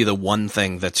that's maybe the one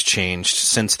thing that's changed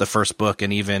since the first book,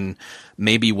 and even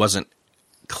maybe wasn't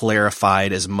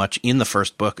clarified as much in the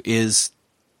first book, is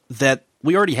that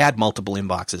we already had multiple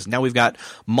inboxes. Now we've got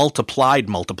multiplied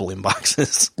multiple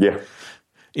inboxes. Yeah.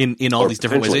 In all these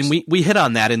different ways. And we hit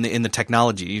on that in the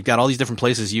technology. You've got all these different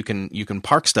places you can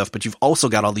park stuff, but you've also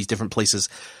got all these different places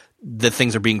that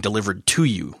things are being delivered to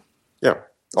you. Yeah.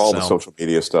 All the social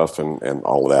media stuff and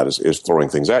all of that is throwing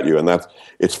things at you. And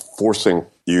it's forcing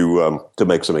you to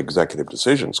make some executive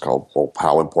decisions called, well,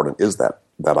 how important is that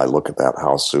I look at that?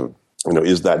 How soon?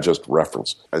 Is that just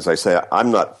reference? As I say,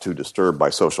 I'm not too disturbed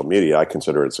by social media. I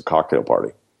consider it's a cocktail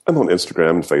party. I'm on Instagram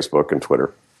and Facebook and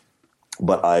Twitter.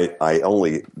 But I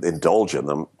only indulge in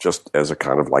them just as a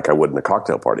kind of like I would in a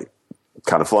cocktail party.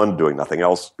 Kind of fun, doing nothing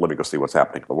else. Let me go see what's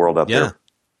happening in the world out there.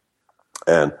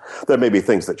 And there may be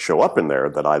things that show up in there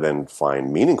that I then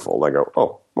find meaningful. I go,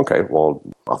 oh, okay, well,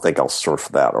 I think I'll surf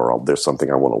that, or there's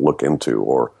something I want to look into,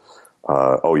 or,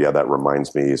 oh yeah, that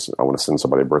reminds me, I want to send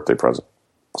somebody a birthday present.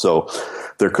 So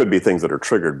there could be things that are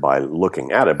triggered by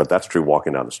looking at it, but that's true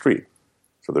walking down the street.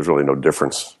 So there's really no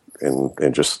difference in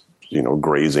just,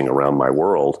 grazing around my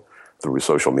world through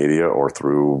social media or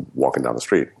through walking down the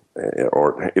street.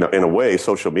 Or, in a way,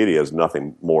 social media is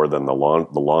nothing more than the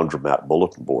laundromat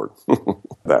bulletin board.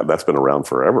 That's been around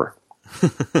forever,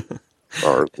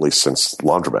 or at least since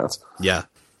laundromats. Yeah.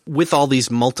 With all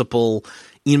these multiple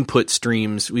input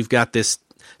streams, we've got this,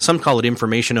 some call it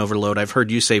information overload. I've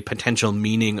heard you say potential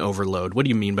meaning overload. What do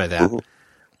you mean by that? Mm-hmm.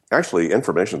 Actually,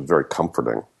 information is very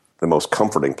comforting. The most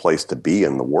comforting place to be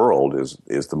in the world is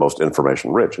the most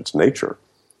information rich. It's nature,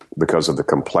 because of the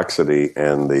complexity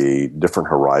and the different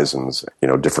horizons,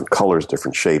 different colors,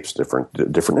 different shapes, different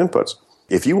inputs.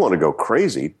 If you want to go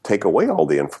crazy, take away all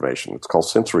the information. It's called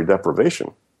sensory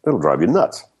deprivation. It'll drive you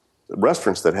nuts.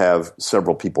 Restaurants that have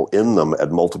several people in them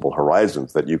at multiple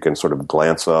horizons that you can sort of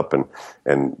glance up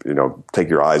and take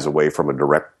your eyes away from a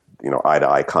direct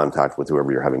eye-to-eye contact with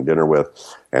whoever you're having dinner with,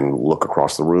 and look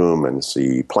across the room and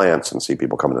see plants and see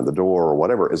people coming in the door or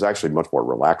whatever, is actually much more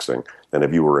relaxing than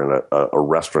if you were in a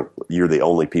restaurant. You're the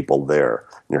only people there,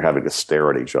 and you're having to stare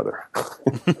at each other.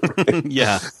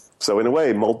 Yeah. So in a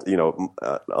way,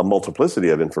 a multiplicity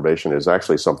of information is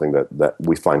actually something that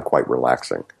we find quite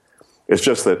relaxing. It's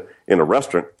just that in a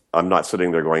restaurant, I'm not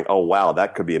sitting there going, oh, wow,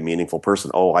 that could be a meaningful person.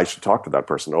 Oh, I should talk to that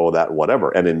person. Oh, that, whatever.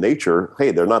 And in nature,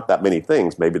 hey, there are not that many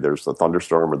things. Maybe there's a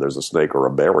thunderstorm, or there's a snake, or a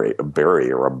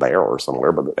berry or a bear or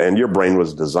somewhere. And your brain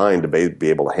was designed to be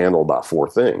able to handle about 4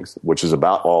 things, which is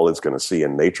about all it's going to see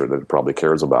in nature that it probably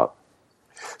cares about.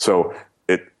 So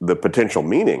the potential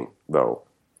meaning, though,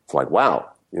 it's like,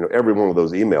 wow, every one of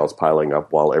those emails piling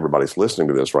up while everybody's listening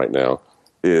to this right now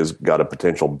is got a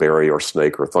potential berry or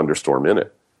snake or thunderstorm in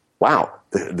it. Wow,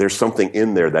 there's something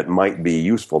in there that might be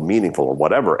useful, meaningful, or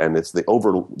whatever, and it's the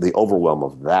overwhelm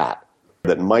of that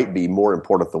might be more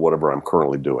important than whatever I'm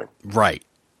currently doing. Right.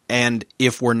 And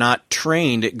if we're not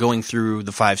trained at going through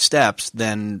the 5 steps,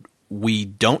 then we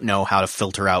don't know how to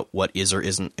filter out what is or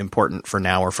isn't important for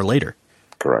now or for later.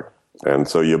 Correct. And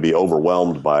so you'll be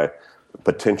overwhelmed by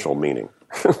potential meaning.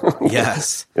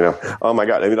 Yes. Oh my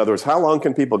God. In other words, how long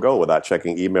can people go without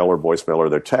checking email or voicemail or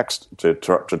their text to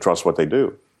trust what they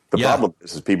do? The problem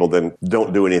is people then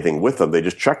don't do anything with them. They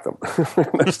just check them.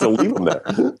 They still leave them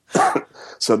there.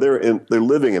 So they're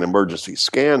living in emergency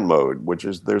scan mode, which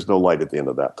is there's no light at the end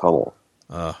of that tunnel.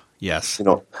 Yes.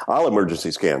 I'll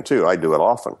emergency scan too. I do it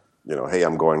often. Hey,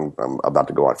 I'm about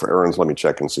to go out for errands. Let me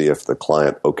check and see if the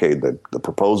client okayed the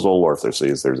proposal, or if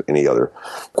there's any other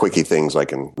quickie things I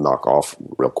can knock off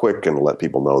real quick and let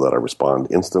people know that I respond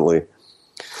instantly.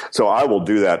 So I will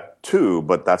do that too,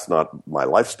 but that's not my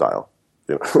lifestyle.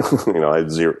 I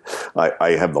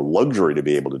have the luxury to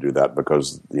be able to do that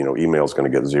because, email is going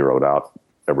to get zeroed out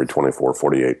every 24,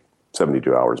 48,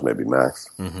 72 hours, maybe max.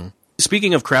 Mm-hmm.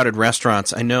 Speaking of crowded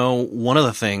restaurants, I know one of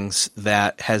the things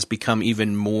that has become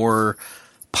even more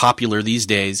popular these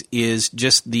days is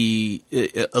just the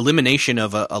elimination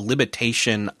of a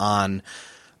limitation on,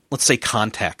 let's say,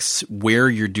 contexts, where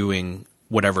you're doing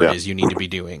whatever it is you need to be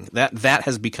doing. That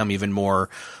has become even more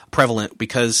prevalent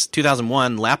because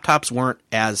 2001 laptops weren't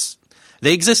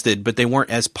they existed, but they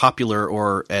weren't as popular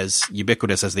or as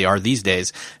ubiquitous as they are these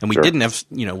days. And we didn't have,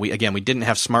 we didn't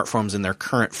have smartphones in their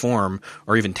current form,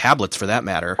 or even tablets for that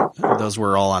matter. Those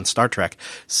were all on Star Trek.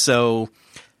 So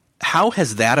how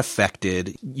has that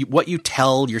affected what you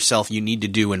tell yourself you need to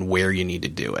do and where you need to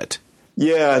do it?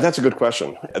 Yeah, that's a good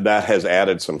question. That has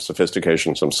added some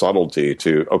sophistication, some subtlety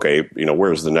to,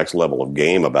 where's the next level of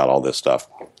game about all this stuff?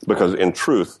 Because in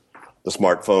truth, the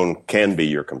smartphone can be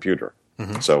your computer.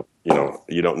 Mm-hmm. So,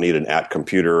 you don't need an at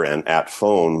computer and at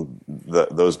phone.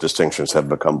 Those distinctions have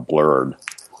become blurred,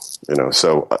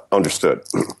 so understood.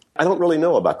 I don't really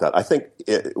know about that. I think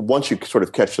once you sort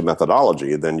of catch the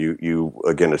methodology, then you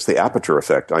again, it's the aperture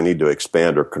effect. I need to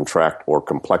expand or contract or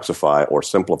complexify or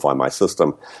simplify my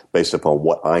system based upon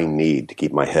what I need to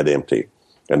keep my head empty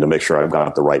and to make sure I've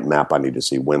got the right map I need to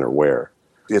see when or where.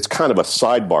 It's kind of a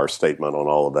sidebar statement on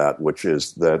all of that, which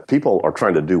is that people are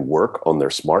trying to do work on their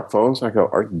smartphones. I go,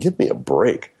 give me a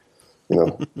break.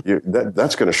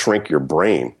 That's going to shrink your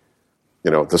brain. The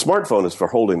smartphone is for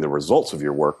holding the results of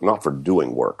your work, not for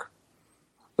doing work.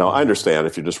 Now, I understand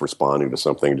if you're just responding to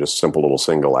something, just simple little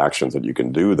single actions that you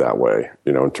can do that way,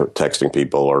 texting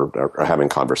people or having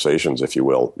conversations, if you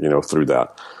will, through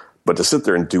that. But to sit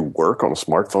there and do work on a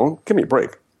smartphone, give me a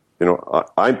break.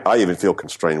 I even feel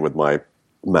constrained with my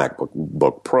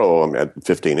MacBook Pro. I'm at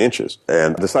 15 inches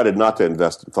and decided not to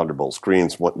invest in Thunderbolt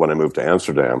screens when I moved to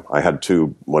Amsterdam. I had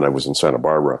 2 when I was in Santa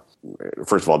Barbara.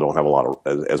 First of all, I don't have a lot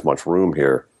of as much room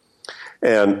here.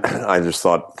 And I just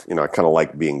thought, I kind of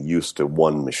like being used to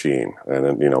one machine. And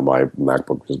then, my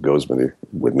MacBook just goes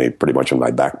with me pretty much in my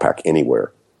backpack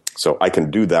anywhere. So I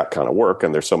can do that kind of work,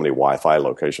 and there's so many Wi-Fi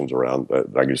locations around that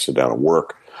I can just sit down and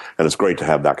work. And it's great to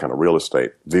have that kind of real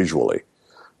estate visually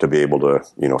to be able to,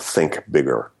 think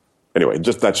bigger. Anyway,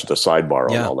 that's just a sidebar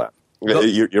on all that.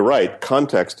 You're right.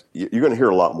 Context, you're going to hear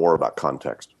a lot more about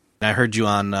context. I heard you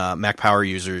on Mac Power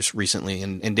Users recently,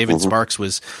 and David Sparks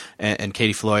and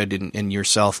Katie Floyd and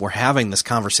yourself were having this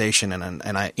conversation,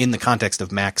 and I in the context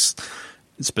of Macs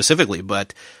specifically,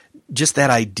 but just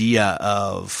that idea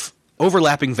of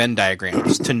overlapping Venn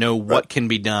diagrams to know what can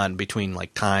be done between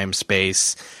like time,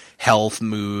 space, health,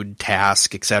 mood,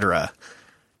 task, etc.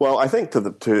 Well, I think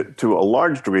to a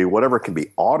large degree, whatever can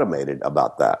be automated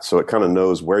about that, so it kind of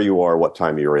knows where you are, what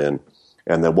time you're in,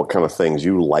 and then what kind of things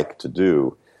you like to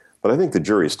do. But I think the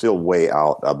jury is still way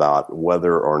out about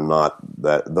whether or not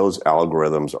that those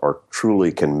algorithms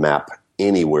truly can map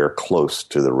anywhere close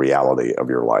to the reality of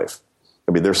your life.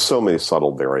 I mean, there's so many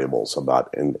subtle variables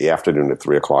about in the afternoon at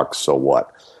 3 o'clock, so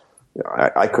what?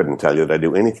 I couldn't tell you that I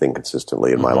do anything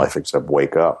consistently in my life except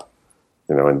wake up,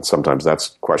 and sometimes that's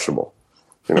questionable.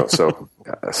 So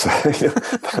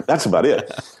that's about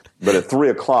it. But at 3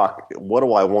 o'clock, what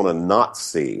do I want to not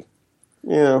see?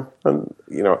 I want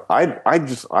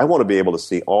to be able to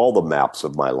see all the maps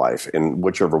of my life in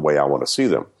whichever way I want to see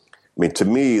them. I mean, to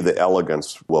me, the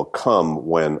elegance will come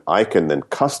when I can then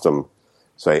custom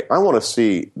say, I want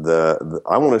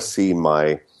to see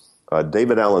my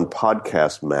David Allen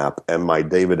podcast map and my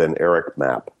David and Eric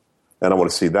map, and I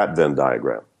want to see that Venn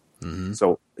diagram. Mm-hmm.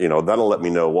 So, that'll let me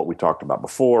know what we talked about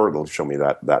before. It'll show me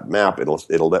that map.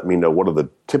 It'll let me know what are the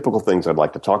typical things I'd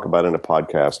like to talk about in a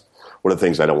podcast. What are the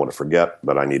things I don't want to forget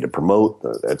that I need to promote,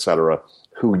 et cetera?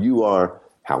 Who you are,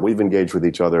 how we've engaged with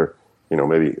each other.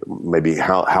 Maybe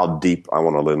how deep I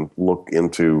want to then look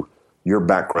into your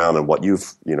background and what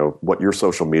what your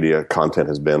social media content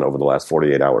has been over the last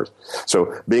 48 hours.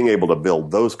 So being able to build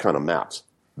those kind of maps,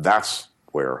 that's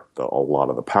where a lot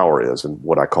of the power is and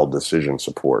what I call decision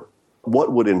support.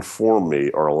 What would inform me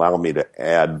or allow me to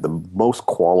add the most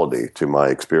quality to my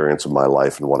experience of my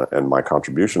life and my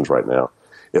contributions right now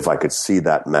if I could see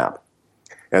that map?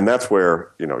 And that's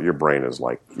where, your brain is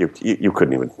like, you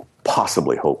couldn't even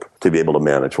possibly hope to be able to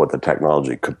manage what the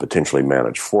technology could potentially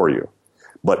manage for you.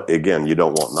 But again, you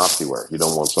don't want Nazisware. You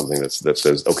don't want something that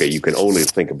says, okay, you can only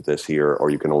think of this here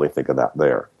or you can only think of that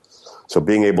there. So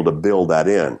being able to build that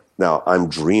in. Now, I'm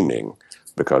dreaming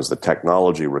because the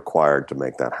technology required to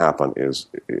make that happen is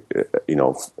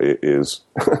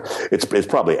it's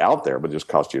probably out there, but it just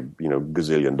costs you,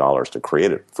 gazillion dollars to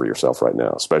create it for yourself right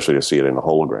now, especially to see it in a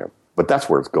hologram. But that's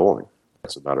where it's going.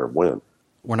 It's a matter of when.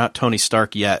 We're not Tony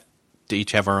Stark yet to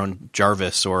each have our own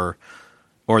Jarvis or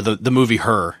the movie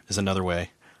Her is another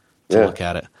way to look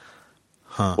at it.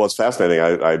 Huh. Well, it's fascinating.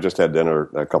 I just had dinner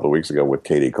a couple of weeks ago with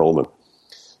Katie Coleman.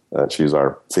 She's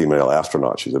our female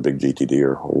astronaut. She's a big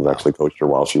GTDer. We've actually coached her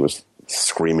while she was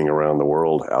screaming around the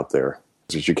world out there.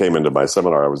 So she came into my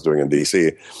seminar I was doing in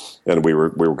D.C., and we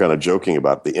were kind of joking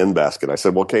about the in basket. I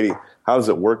said, "Well, Katie, how does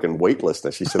it work in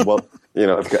weightlessness?" She said, "Well,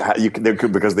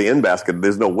 because the in basket,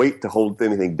 there's no weight to hold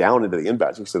anything down into the in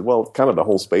basket." She said, "Well, kind of the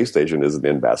whole space station is an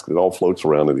in basket. It all floats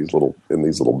around in these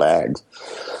little bags."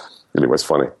 Anyway, it's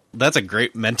funny. That's a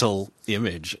great mental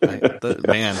image,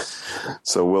 man.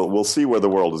 So we'll see where the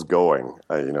world is going,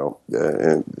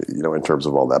 in terms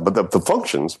of all that. But the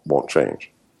functions won't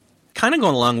change. Kind of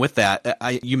going along with that,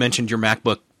 you mentioned your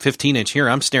MacBook 15-inch here.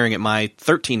 I'm staring at my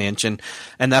 13-inch, and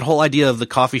that whole idea of the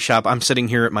coffee shop. I'm sitting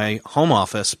here at my home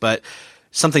office, but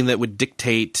something that would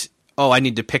dictate, I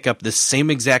need to pick up this same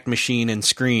exact machine and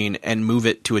screen and move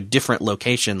it to a different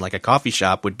location, like a coffee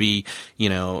shop would be,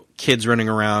 kids running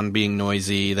around being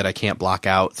noisy that I can't block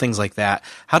out, things like that.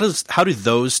 How do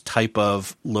those type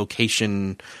of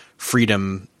location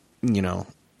freedom,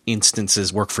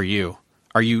 instances work for you?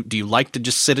 Do you like to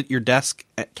just sit at your desk,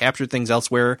 capture things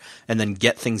elsewhere, and then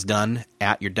get things done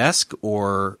at your desk,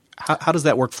 or how does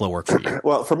that workflow work for you?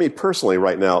 Well, for me personally,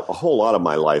 right now, a whole lot of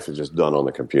my life is just done on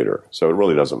the computer, so it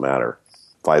really doesn't matter.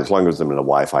 As long as I'm in a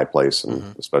Wi-Fi place,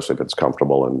 and especially if it's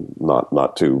comfortable and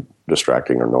not too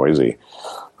distracting or noisy,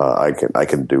 I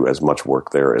can do as much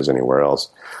work there as anywhere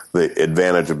else. The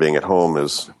advantage of being at home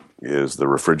is the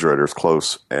refrigerator's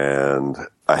close, and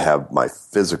I have my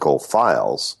physical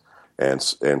files and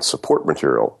support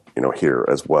material, here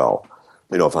as well.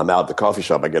 If I'm out at the coffee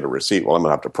shop, I get a receipt. Well, I'm going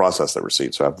to have to process the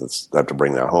receipt, so I have to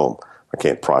bring that home. I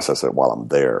can't process it while I'm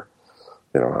there.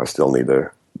 I still need to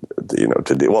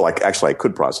do. Well, I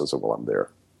could process it while I'm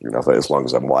there. As long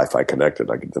as I'm Wi-Fi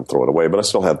connected, I could then throw it away. But I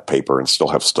still have paper and still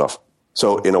have stuff.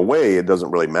 So in a way, it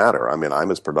doesn't really matter. I mean, I'm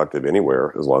as productive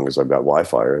anywhere as long as I've got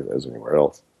Wi-Fi as anywhere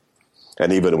else.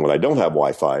 And even when I don't have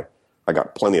Wi-Fi, I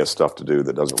got plenty of stuff to do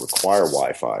that doesn't require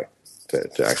Wi-Fi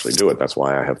to actually do it. That's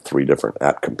why I have 3 different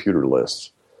 @computer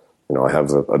lists. I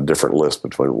have a different list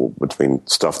between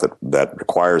stuff that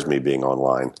requires me being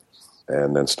online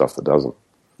and then stuff that doesn't.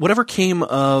 Whatever came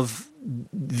of,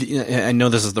 I know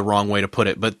this is the wrong way to put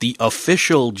it, but the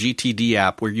official GTD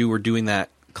app where you were doing that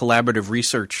collaborative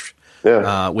research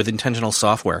with intentional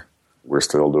software. We're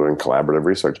still doing collaborative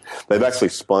research. They've actually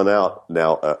spun out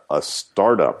now a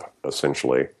startup,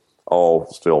 essentially, all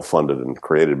still funded and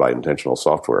created by intentional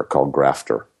software, called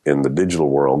Grafter. In the digital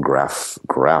world, graphing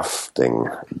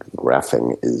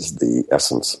is the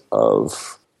essence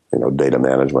of data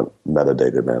management,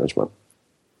 metadata management,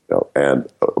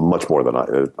 and much more than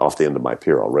off the end of my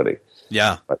pier already.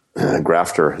 Yeah, but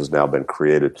Grafter has now been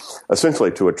created essentially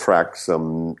to attract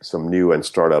some new and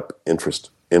startup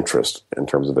interest in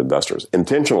terms of investors.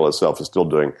 Intentional itself is still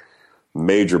doing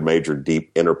major deep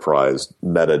enterprise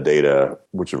metadata,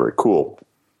 which is very cool,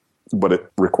 but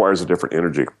it requires a different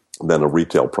energy than a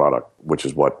retail product, which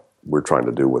is what we're trying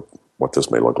to do with what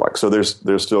this may look like. So there's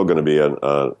still going to be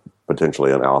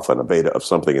potentially an alpha and a beta of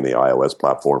something in the iOS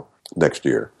platform next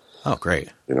year. Oh, great.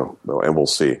 And we'll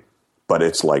see. But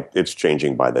it's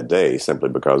changing by the day simply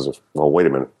because of, well, wait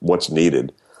a minute, what's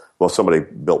needed? Well, somebody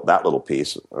built that little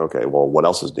piece. Okay, well, what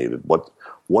else is needed?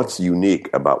 What's unique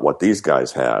about what these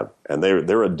guys have? And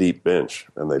they're a deep bench,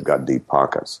 and they've got deep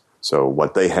pockets. So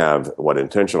what they have, what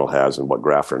Intentional has, and what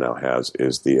Grafter now has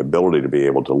is the ability to be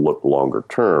able to look longer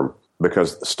term,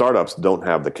 because startups don't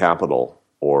have the capital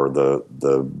or the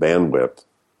bandwidth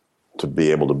to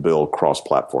be able to build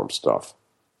cross-platform stuff.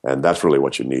 And that's really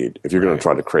what you need. If you're going to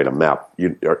try to create a map,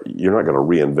 you're not going to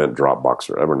reinvent Dropbox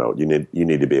or Evernote. You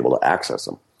need to be able to access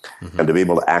them, and to be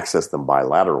able to access them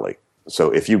bilaterally.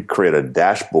 So if you create a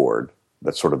dashboard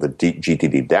that's sort of the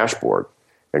GTD dashboard,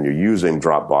 and you're using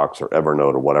Dropbox or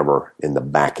Evernote or whatever in the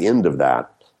back end of that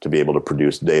to be able to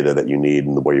produce data that you need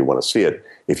and the way you want to see it,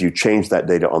 if you change that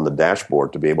data on the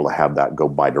dashboard to be able to have that go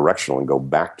bidirectional and go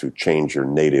back to change your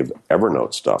native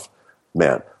Evernote stuff,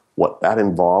 man, what that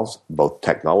involves, both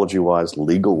technology-wise,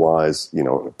 legal-wise,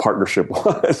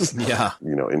 partnership-wise,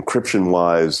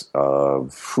 encryption-wise,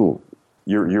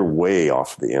 you're way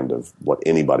off the end of what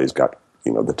anybody's got,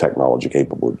 the technology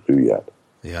capable to do yet.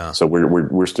 Yeah. So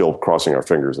we're still crossing our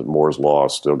fingers that Moore's law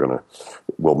is still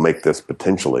will make this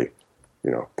potentially,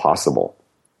 possible.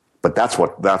 But that's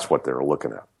what they're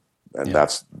looking at, and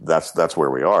that's where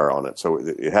we are on it. So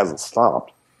it hasn't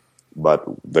stopped, but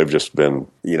they've just been,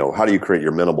 how do you create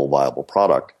your minimal viable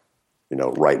product,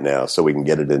 right now, so we can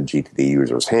get it in GTD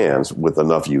users' hands with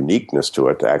enough uniqueness to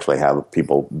it to actually have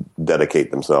people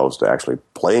dedicate themselves to actually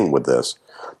playing with this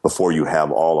before you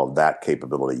have all of that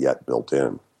capability yet built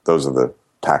in. Those are the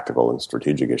tactical and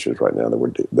strategic issues right now that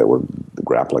we're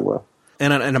grappling with.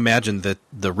 And imagine that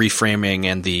the reframing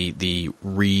and the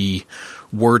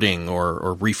rewording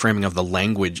or reframing of the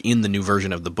language in the new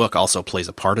version of the book also plays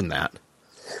a part in that.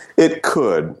 It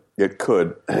could.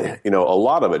 A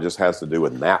lot of it just has to do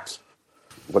with maps.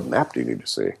 What map do you need to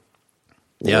see?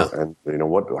 Yeah. And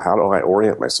how do I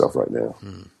orient myself right now?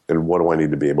 And what do I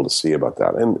need to be able to see about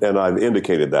that? And I've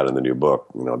indicated that in the new book,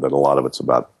 that a lot of it's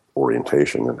about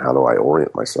orientation and how do I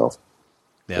orient myself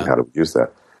and how to use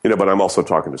that. But I'm also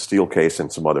talking to Steelcase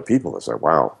and some other people that say,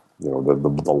 wow,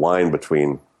 the line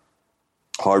between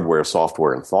hardware,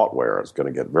 software, and thoughtware is going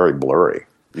to get very blurry.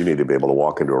 You need to be able to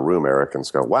walk into a room, Eric, and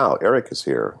go, wow, Eric is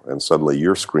here. And suddenly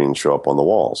your screens show up on the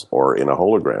walls or in a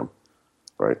hologram,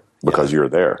 right? Because you're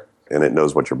there. And it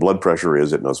knows what your blood pressure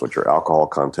is. It knows what your alcohol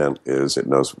content is. It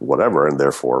knows whatever. And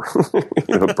therefore,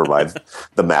 provides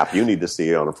the map you need to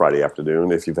see on a Friday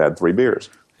afternoon if you've had 3 beers.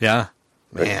 Yeah.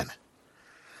 Man.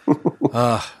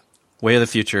 Way of the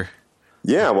future.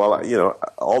 Yeah, well,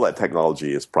 all that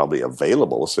technology is probably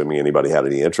available, assuming anybody had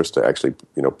any interest to actually,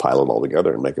 pile it all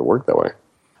together and make it work that way.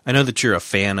 I know that you're a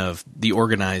fan of The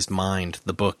Organized Mind,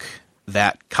 the book,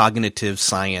 that cognitive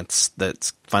science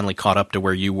that's finally caught up to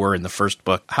where you were in the first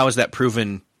book. How has that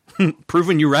proven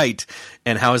you right,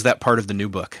 and how is that part of the new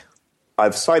book?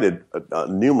 I've cited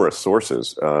numerous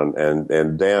sources, and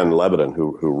Dan Levitin,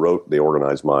 who wrote The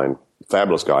Organized Mind,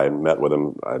 fabulous guy, and met with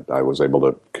him. I was able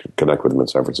to connect with him in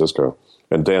San Francisco.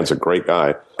 And Dan's a great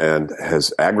guy and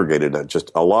has aggregated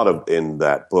just a lot of, in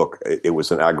that book, it was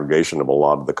an aggregation of a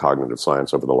lot of the cognitive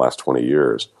science over the last 20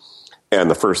 years. And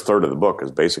the first third of the book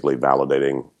is basically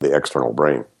validating the external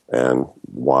brain and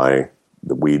why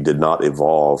we did not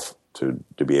evolve to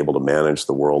be able to manage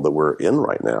the world that we're in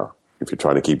right now, if you're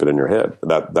trying to keep it in your head.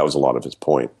 That was a lot of his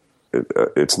point.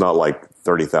 It's not like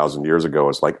 30,000 years ago.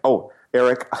 It's like, oh,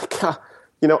 Eric,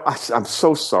 I'm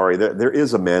so sorry. There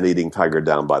is a man-eating tiger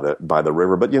down by the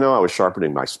river, but I was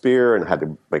sharpening my spear and had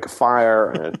to make a fire.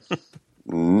 And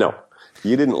no,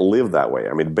 you didn't live that way.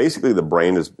 I mean, basically, the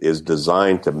brain is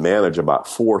designed to manage about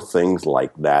 4 things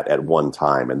like that at one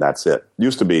time, and that's it.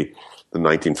 Used to be the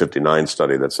 1959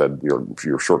 study that said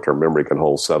your short-term memory can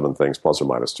hold 7 things plus or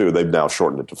minus 2. They've now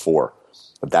shortened it to 4,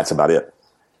 but that's about it.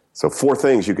 So 4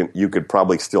 things you could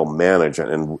probably still manage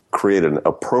and create an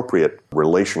appropriate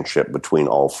relationship between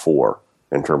all 4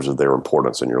 in terms of their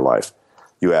importance in your life.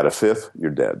 You add a 5th,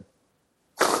 you're dead.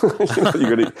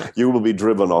 You will be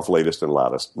driven off latest and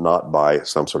loudest, not by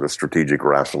some sort of strategic,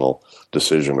 rational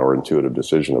decision or intuitive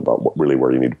decision about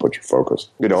where you need to put your focus.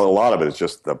 A lot of it is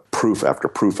just the proof after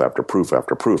proof after proof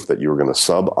after proof that you're going to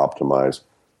sub-optimize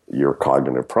your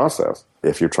cognitive process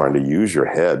if you're trying to use your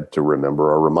head to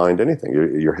remember or remind anything.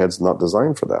 Your head's not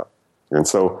designed for that. And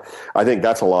so I think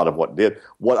that's a lot of what did.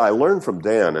 What I learned from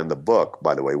Dan in the book,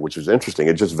 by the way, which is interesting,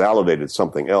 it just validated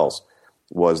something else,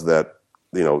 was that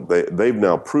they've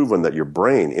now proven that your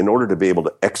brain, in order to be able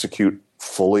to execute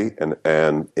fully and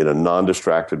in a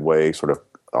non-distracted way, sort of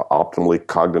optimally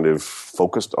cognitive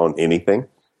focused on anything,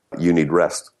 you need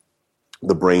rest.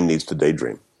 The brain needs to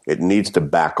daydream. It needs to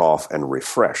back off and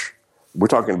refresh. We're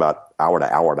talking about hour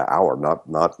to hour to hour, not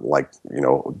like,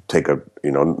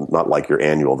 not like your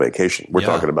annual vacation. We're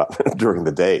talking about during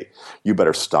the day. You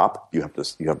better stop. You have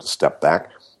to step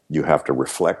back. You have to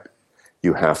reflect.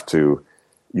 You have to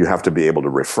be able to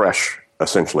refresh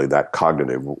essentially that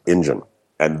cognitive engine.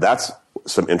 And that's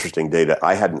some interesting data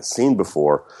I hadn't seen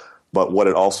before. But what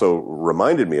it also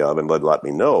reminded me of and let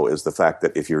me know is the fact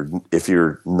that if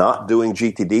you're not doing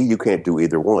GTD, you can't do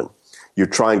either one. You're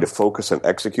trying to focus and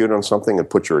execute on something and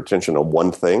put your attention on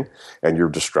one thing, and you're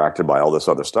distracted by all this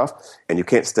other stuff, and you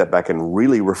can't step back and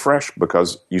really refresh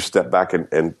because you step back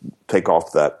and take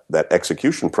off that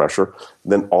execution pressure,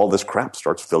 then all this crap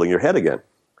starts filling your head again.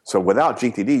 So without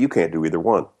GTD, you can't do either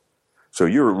one. So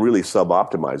you're really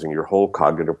sub-optimizing your whole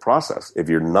cognitive process if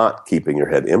you're not keeping your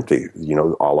head empty, a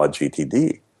la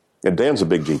GTD. And Dan's a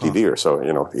big GTDer, so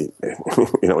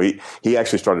he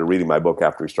actually started reading my book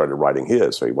after he started writing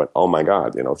his. So he went, "Oh my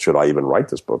God, should I even write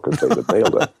this book?" Because David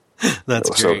nailed it.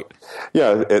 That's great.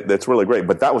 Yeah, it's really great.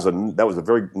 But that was a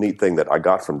very neat thing that I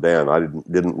got from Dan. I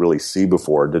didn't really see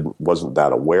before, wasn't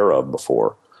that aware of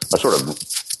before. I sort of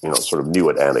knew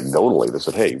it anecdotally. They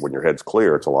said, "Hey, when your head's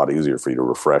clear, it's a lot easier for you to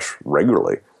refresh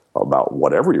regularly about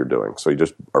whatever you're doing. So you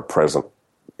just are present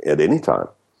at any time."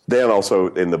 Dan also,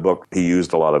 in the book, he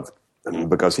used a lot of,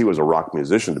 because he was a rock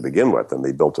musician to begin with, and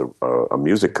they built a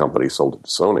music company, sold it to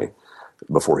Sony,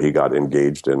 before he got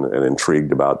engaged and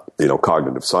intrigued about,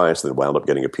 cognitive science, then wound up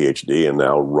getting a PhD and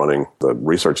now running the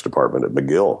research department at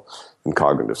McGill in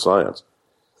cognitive science.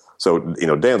 So,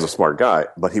 Dan's a smart guy,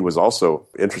 but he was also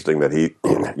interesting that he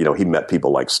met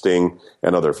people like Sting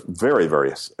and other very,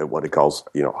 very, what he calls,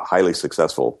 highly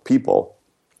successful people.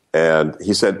 And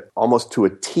he said almost to a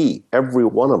T, every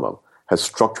one of them has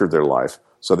structured their life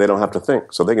so they don't have to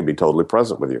think, so they can be totally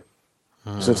present with you.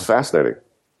 So it's fascinating,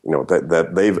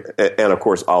 that they've, and of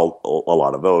course, a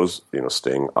lot of those,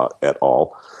 Sting et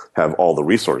al., have all the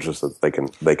resources that they can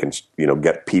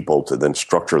get people to then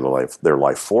structure their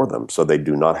life for them, so they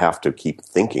do not have to keep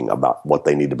thinking about what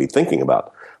they need to be thinking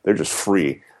about. They're just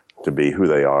free to be who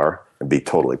they are and be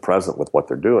totally present with what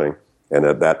they're doing. And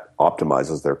that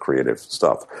optimizes their creative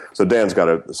stuff. So Dan's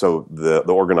the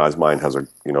organized mind has a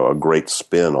great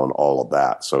spin on all of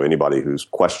that. So anybody who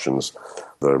questions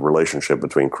the relationship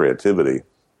between creativity,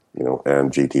 and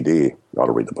GTD ought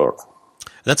to read the book.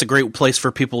 That's a great place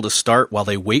for people to start while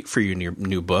they wait for your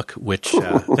new book, which,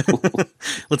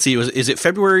 let's see, is it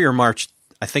February or March?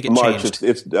 I think it changed.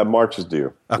 It's March is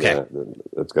due. Okay. Yeah,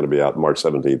 it's going to be out March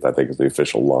 17th, I think, is the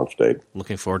official launch date.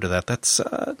 Looking forward to that. That's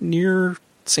near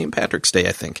St. Patrick's Day,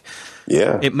 I think.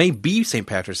 Yeah. It may be St.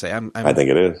 Patrick's Day. I think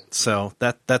it is. So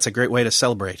that's a great way to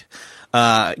celebrate.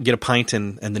 Get a pint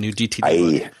and the new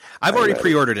GTD book. I've already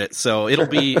pre-ordered it, so it'll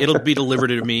be delivered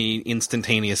to me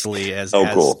instantaneously as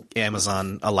cool.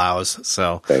 Amazon allows.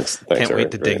 So thanks, can't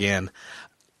wait to dig in.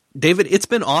 David, it's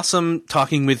been awesome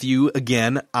talking with you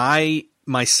again. I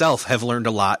myself have learned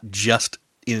a lot just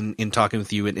in talking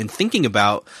with you and thinking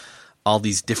about all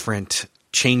these different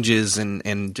changes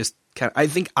and just I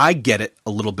think I get it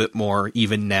a little bit more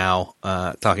even now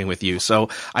talking with you. So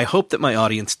I hope that my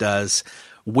audience does.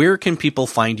 Where can people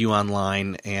find you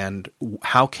online, and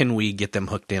how can we get them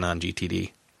hooked in on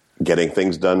GTD?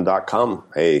 Gettingthingsdone.com.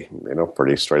 Hey,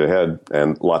 pretty straight ahead,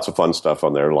 and lots of fun stuff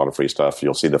on there, a lot of free stuff.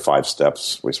 You'll see the 5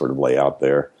 steps we sort of lay out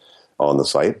there on the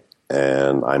site.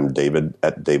 And I'm David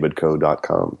at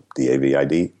davidco.com,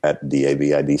 DAVID at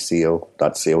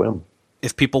DAVIDCO.com.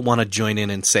 If people want to join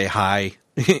in and say hi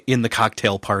in the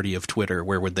cocktail party of Twitter,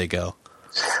 where would they go?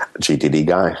 GTD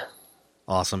guy.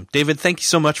 Awesome. David, thank you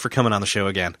so much for coming on the show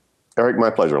again. Eric, my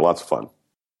pleasure. Lots of fun.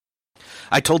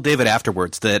 I told David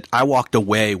afterwards that I walked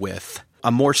away with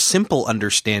a more simple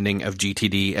understanding of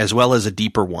GTD as well as a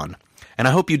deeper one. And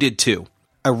I hope you did too.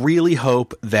 I really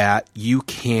hope that you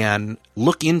can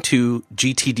look into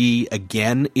GTD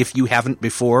again if you haven't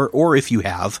before, or if you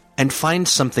have, and find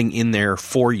something in there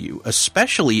for you,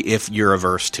 especially if you're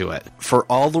averse to it. For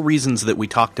all the reasons that we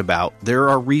talked about, there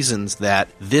are reasons that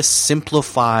this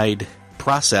simplified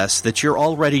process that you're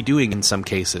already doing in some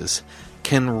cases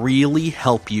can really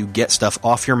help you get stuff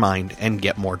off your mind and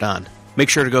get more done. Make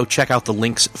sure to go check out the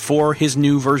links for his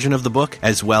new version of the book,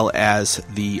 as well as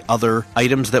the other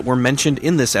items that were mentioned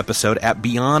in this episode at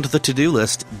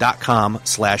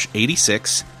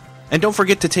beyondthetodolist.com/86. And don't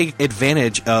forget to take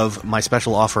advantage of my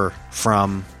special offer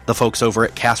from the folks over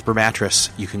at Casper Mattress.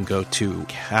 You can go to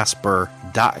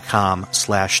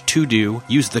casper.com/todo,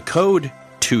 use the code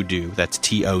TODO, that's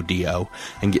TODO,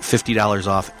 and get $50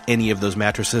 off any of those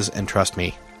mattresses, and trust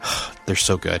me, they're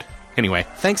so good. Anyway,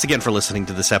 thanks again for listening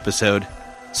to this episode.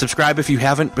 Subscribe if you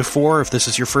haven't before. If this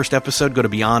is your first episode, go to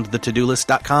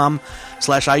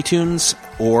beyondthetodolist.com/iTunes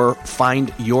or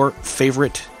find your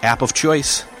favorite app of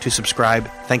choice to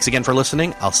subscribe. Thanks again for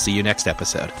listening. I'll see you next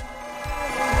episode.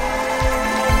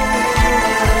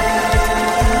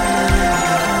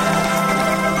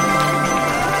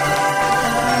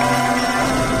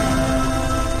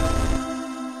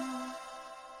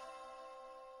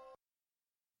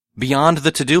 Beyond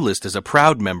the To-Do List is a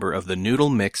proud member of the Noodle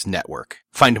Mix Network.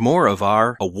 Find more of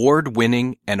our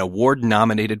award-winning and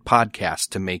award-nominated podcasts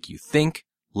to make you think,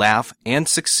 laugh, and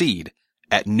succeed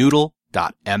at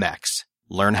noodle.mx.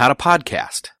 Learn how to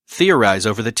podcast, theorize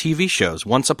over the TV shows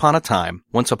Once Upon a Time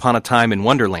in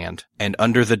Wonderland, and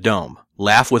Under the Dome.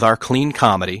 Laugh with our clean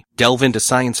comedy, delve into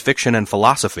science fiction and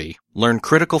philosophy, learn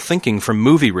critical thinking from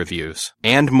movie reviews,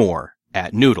 and more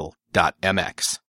at noodle.mx.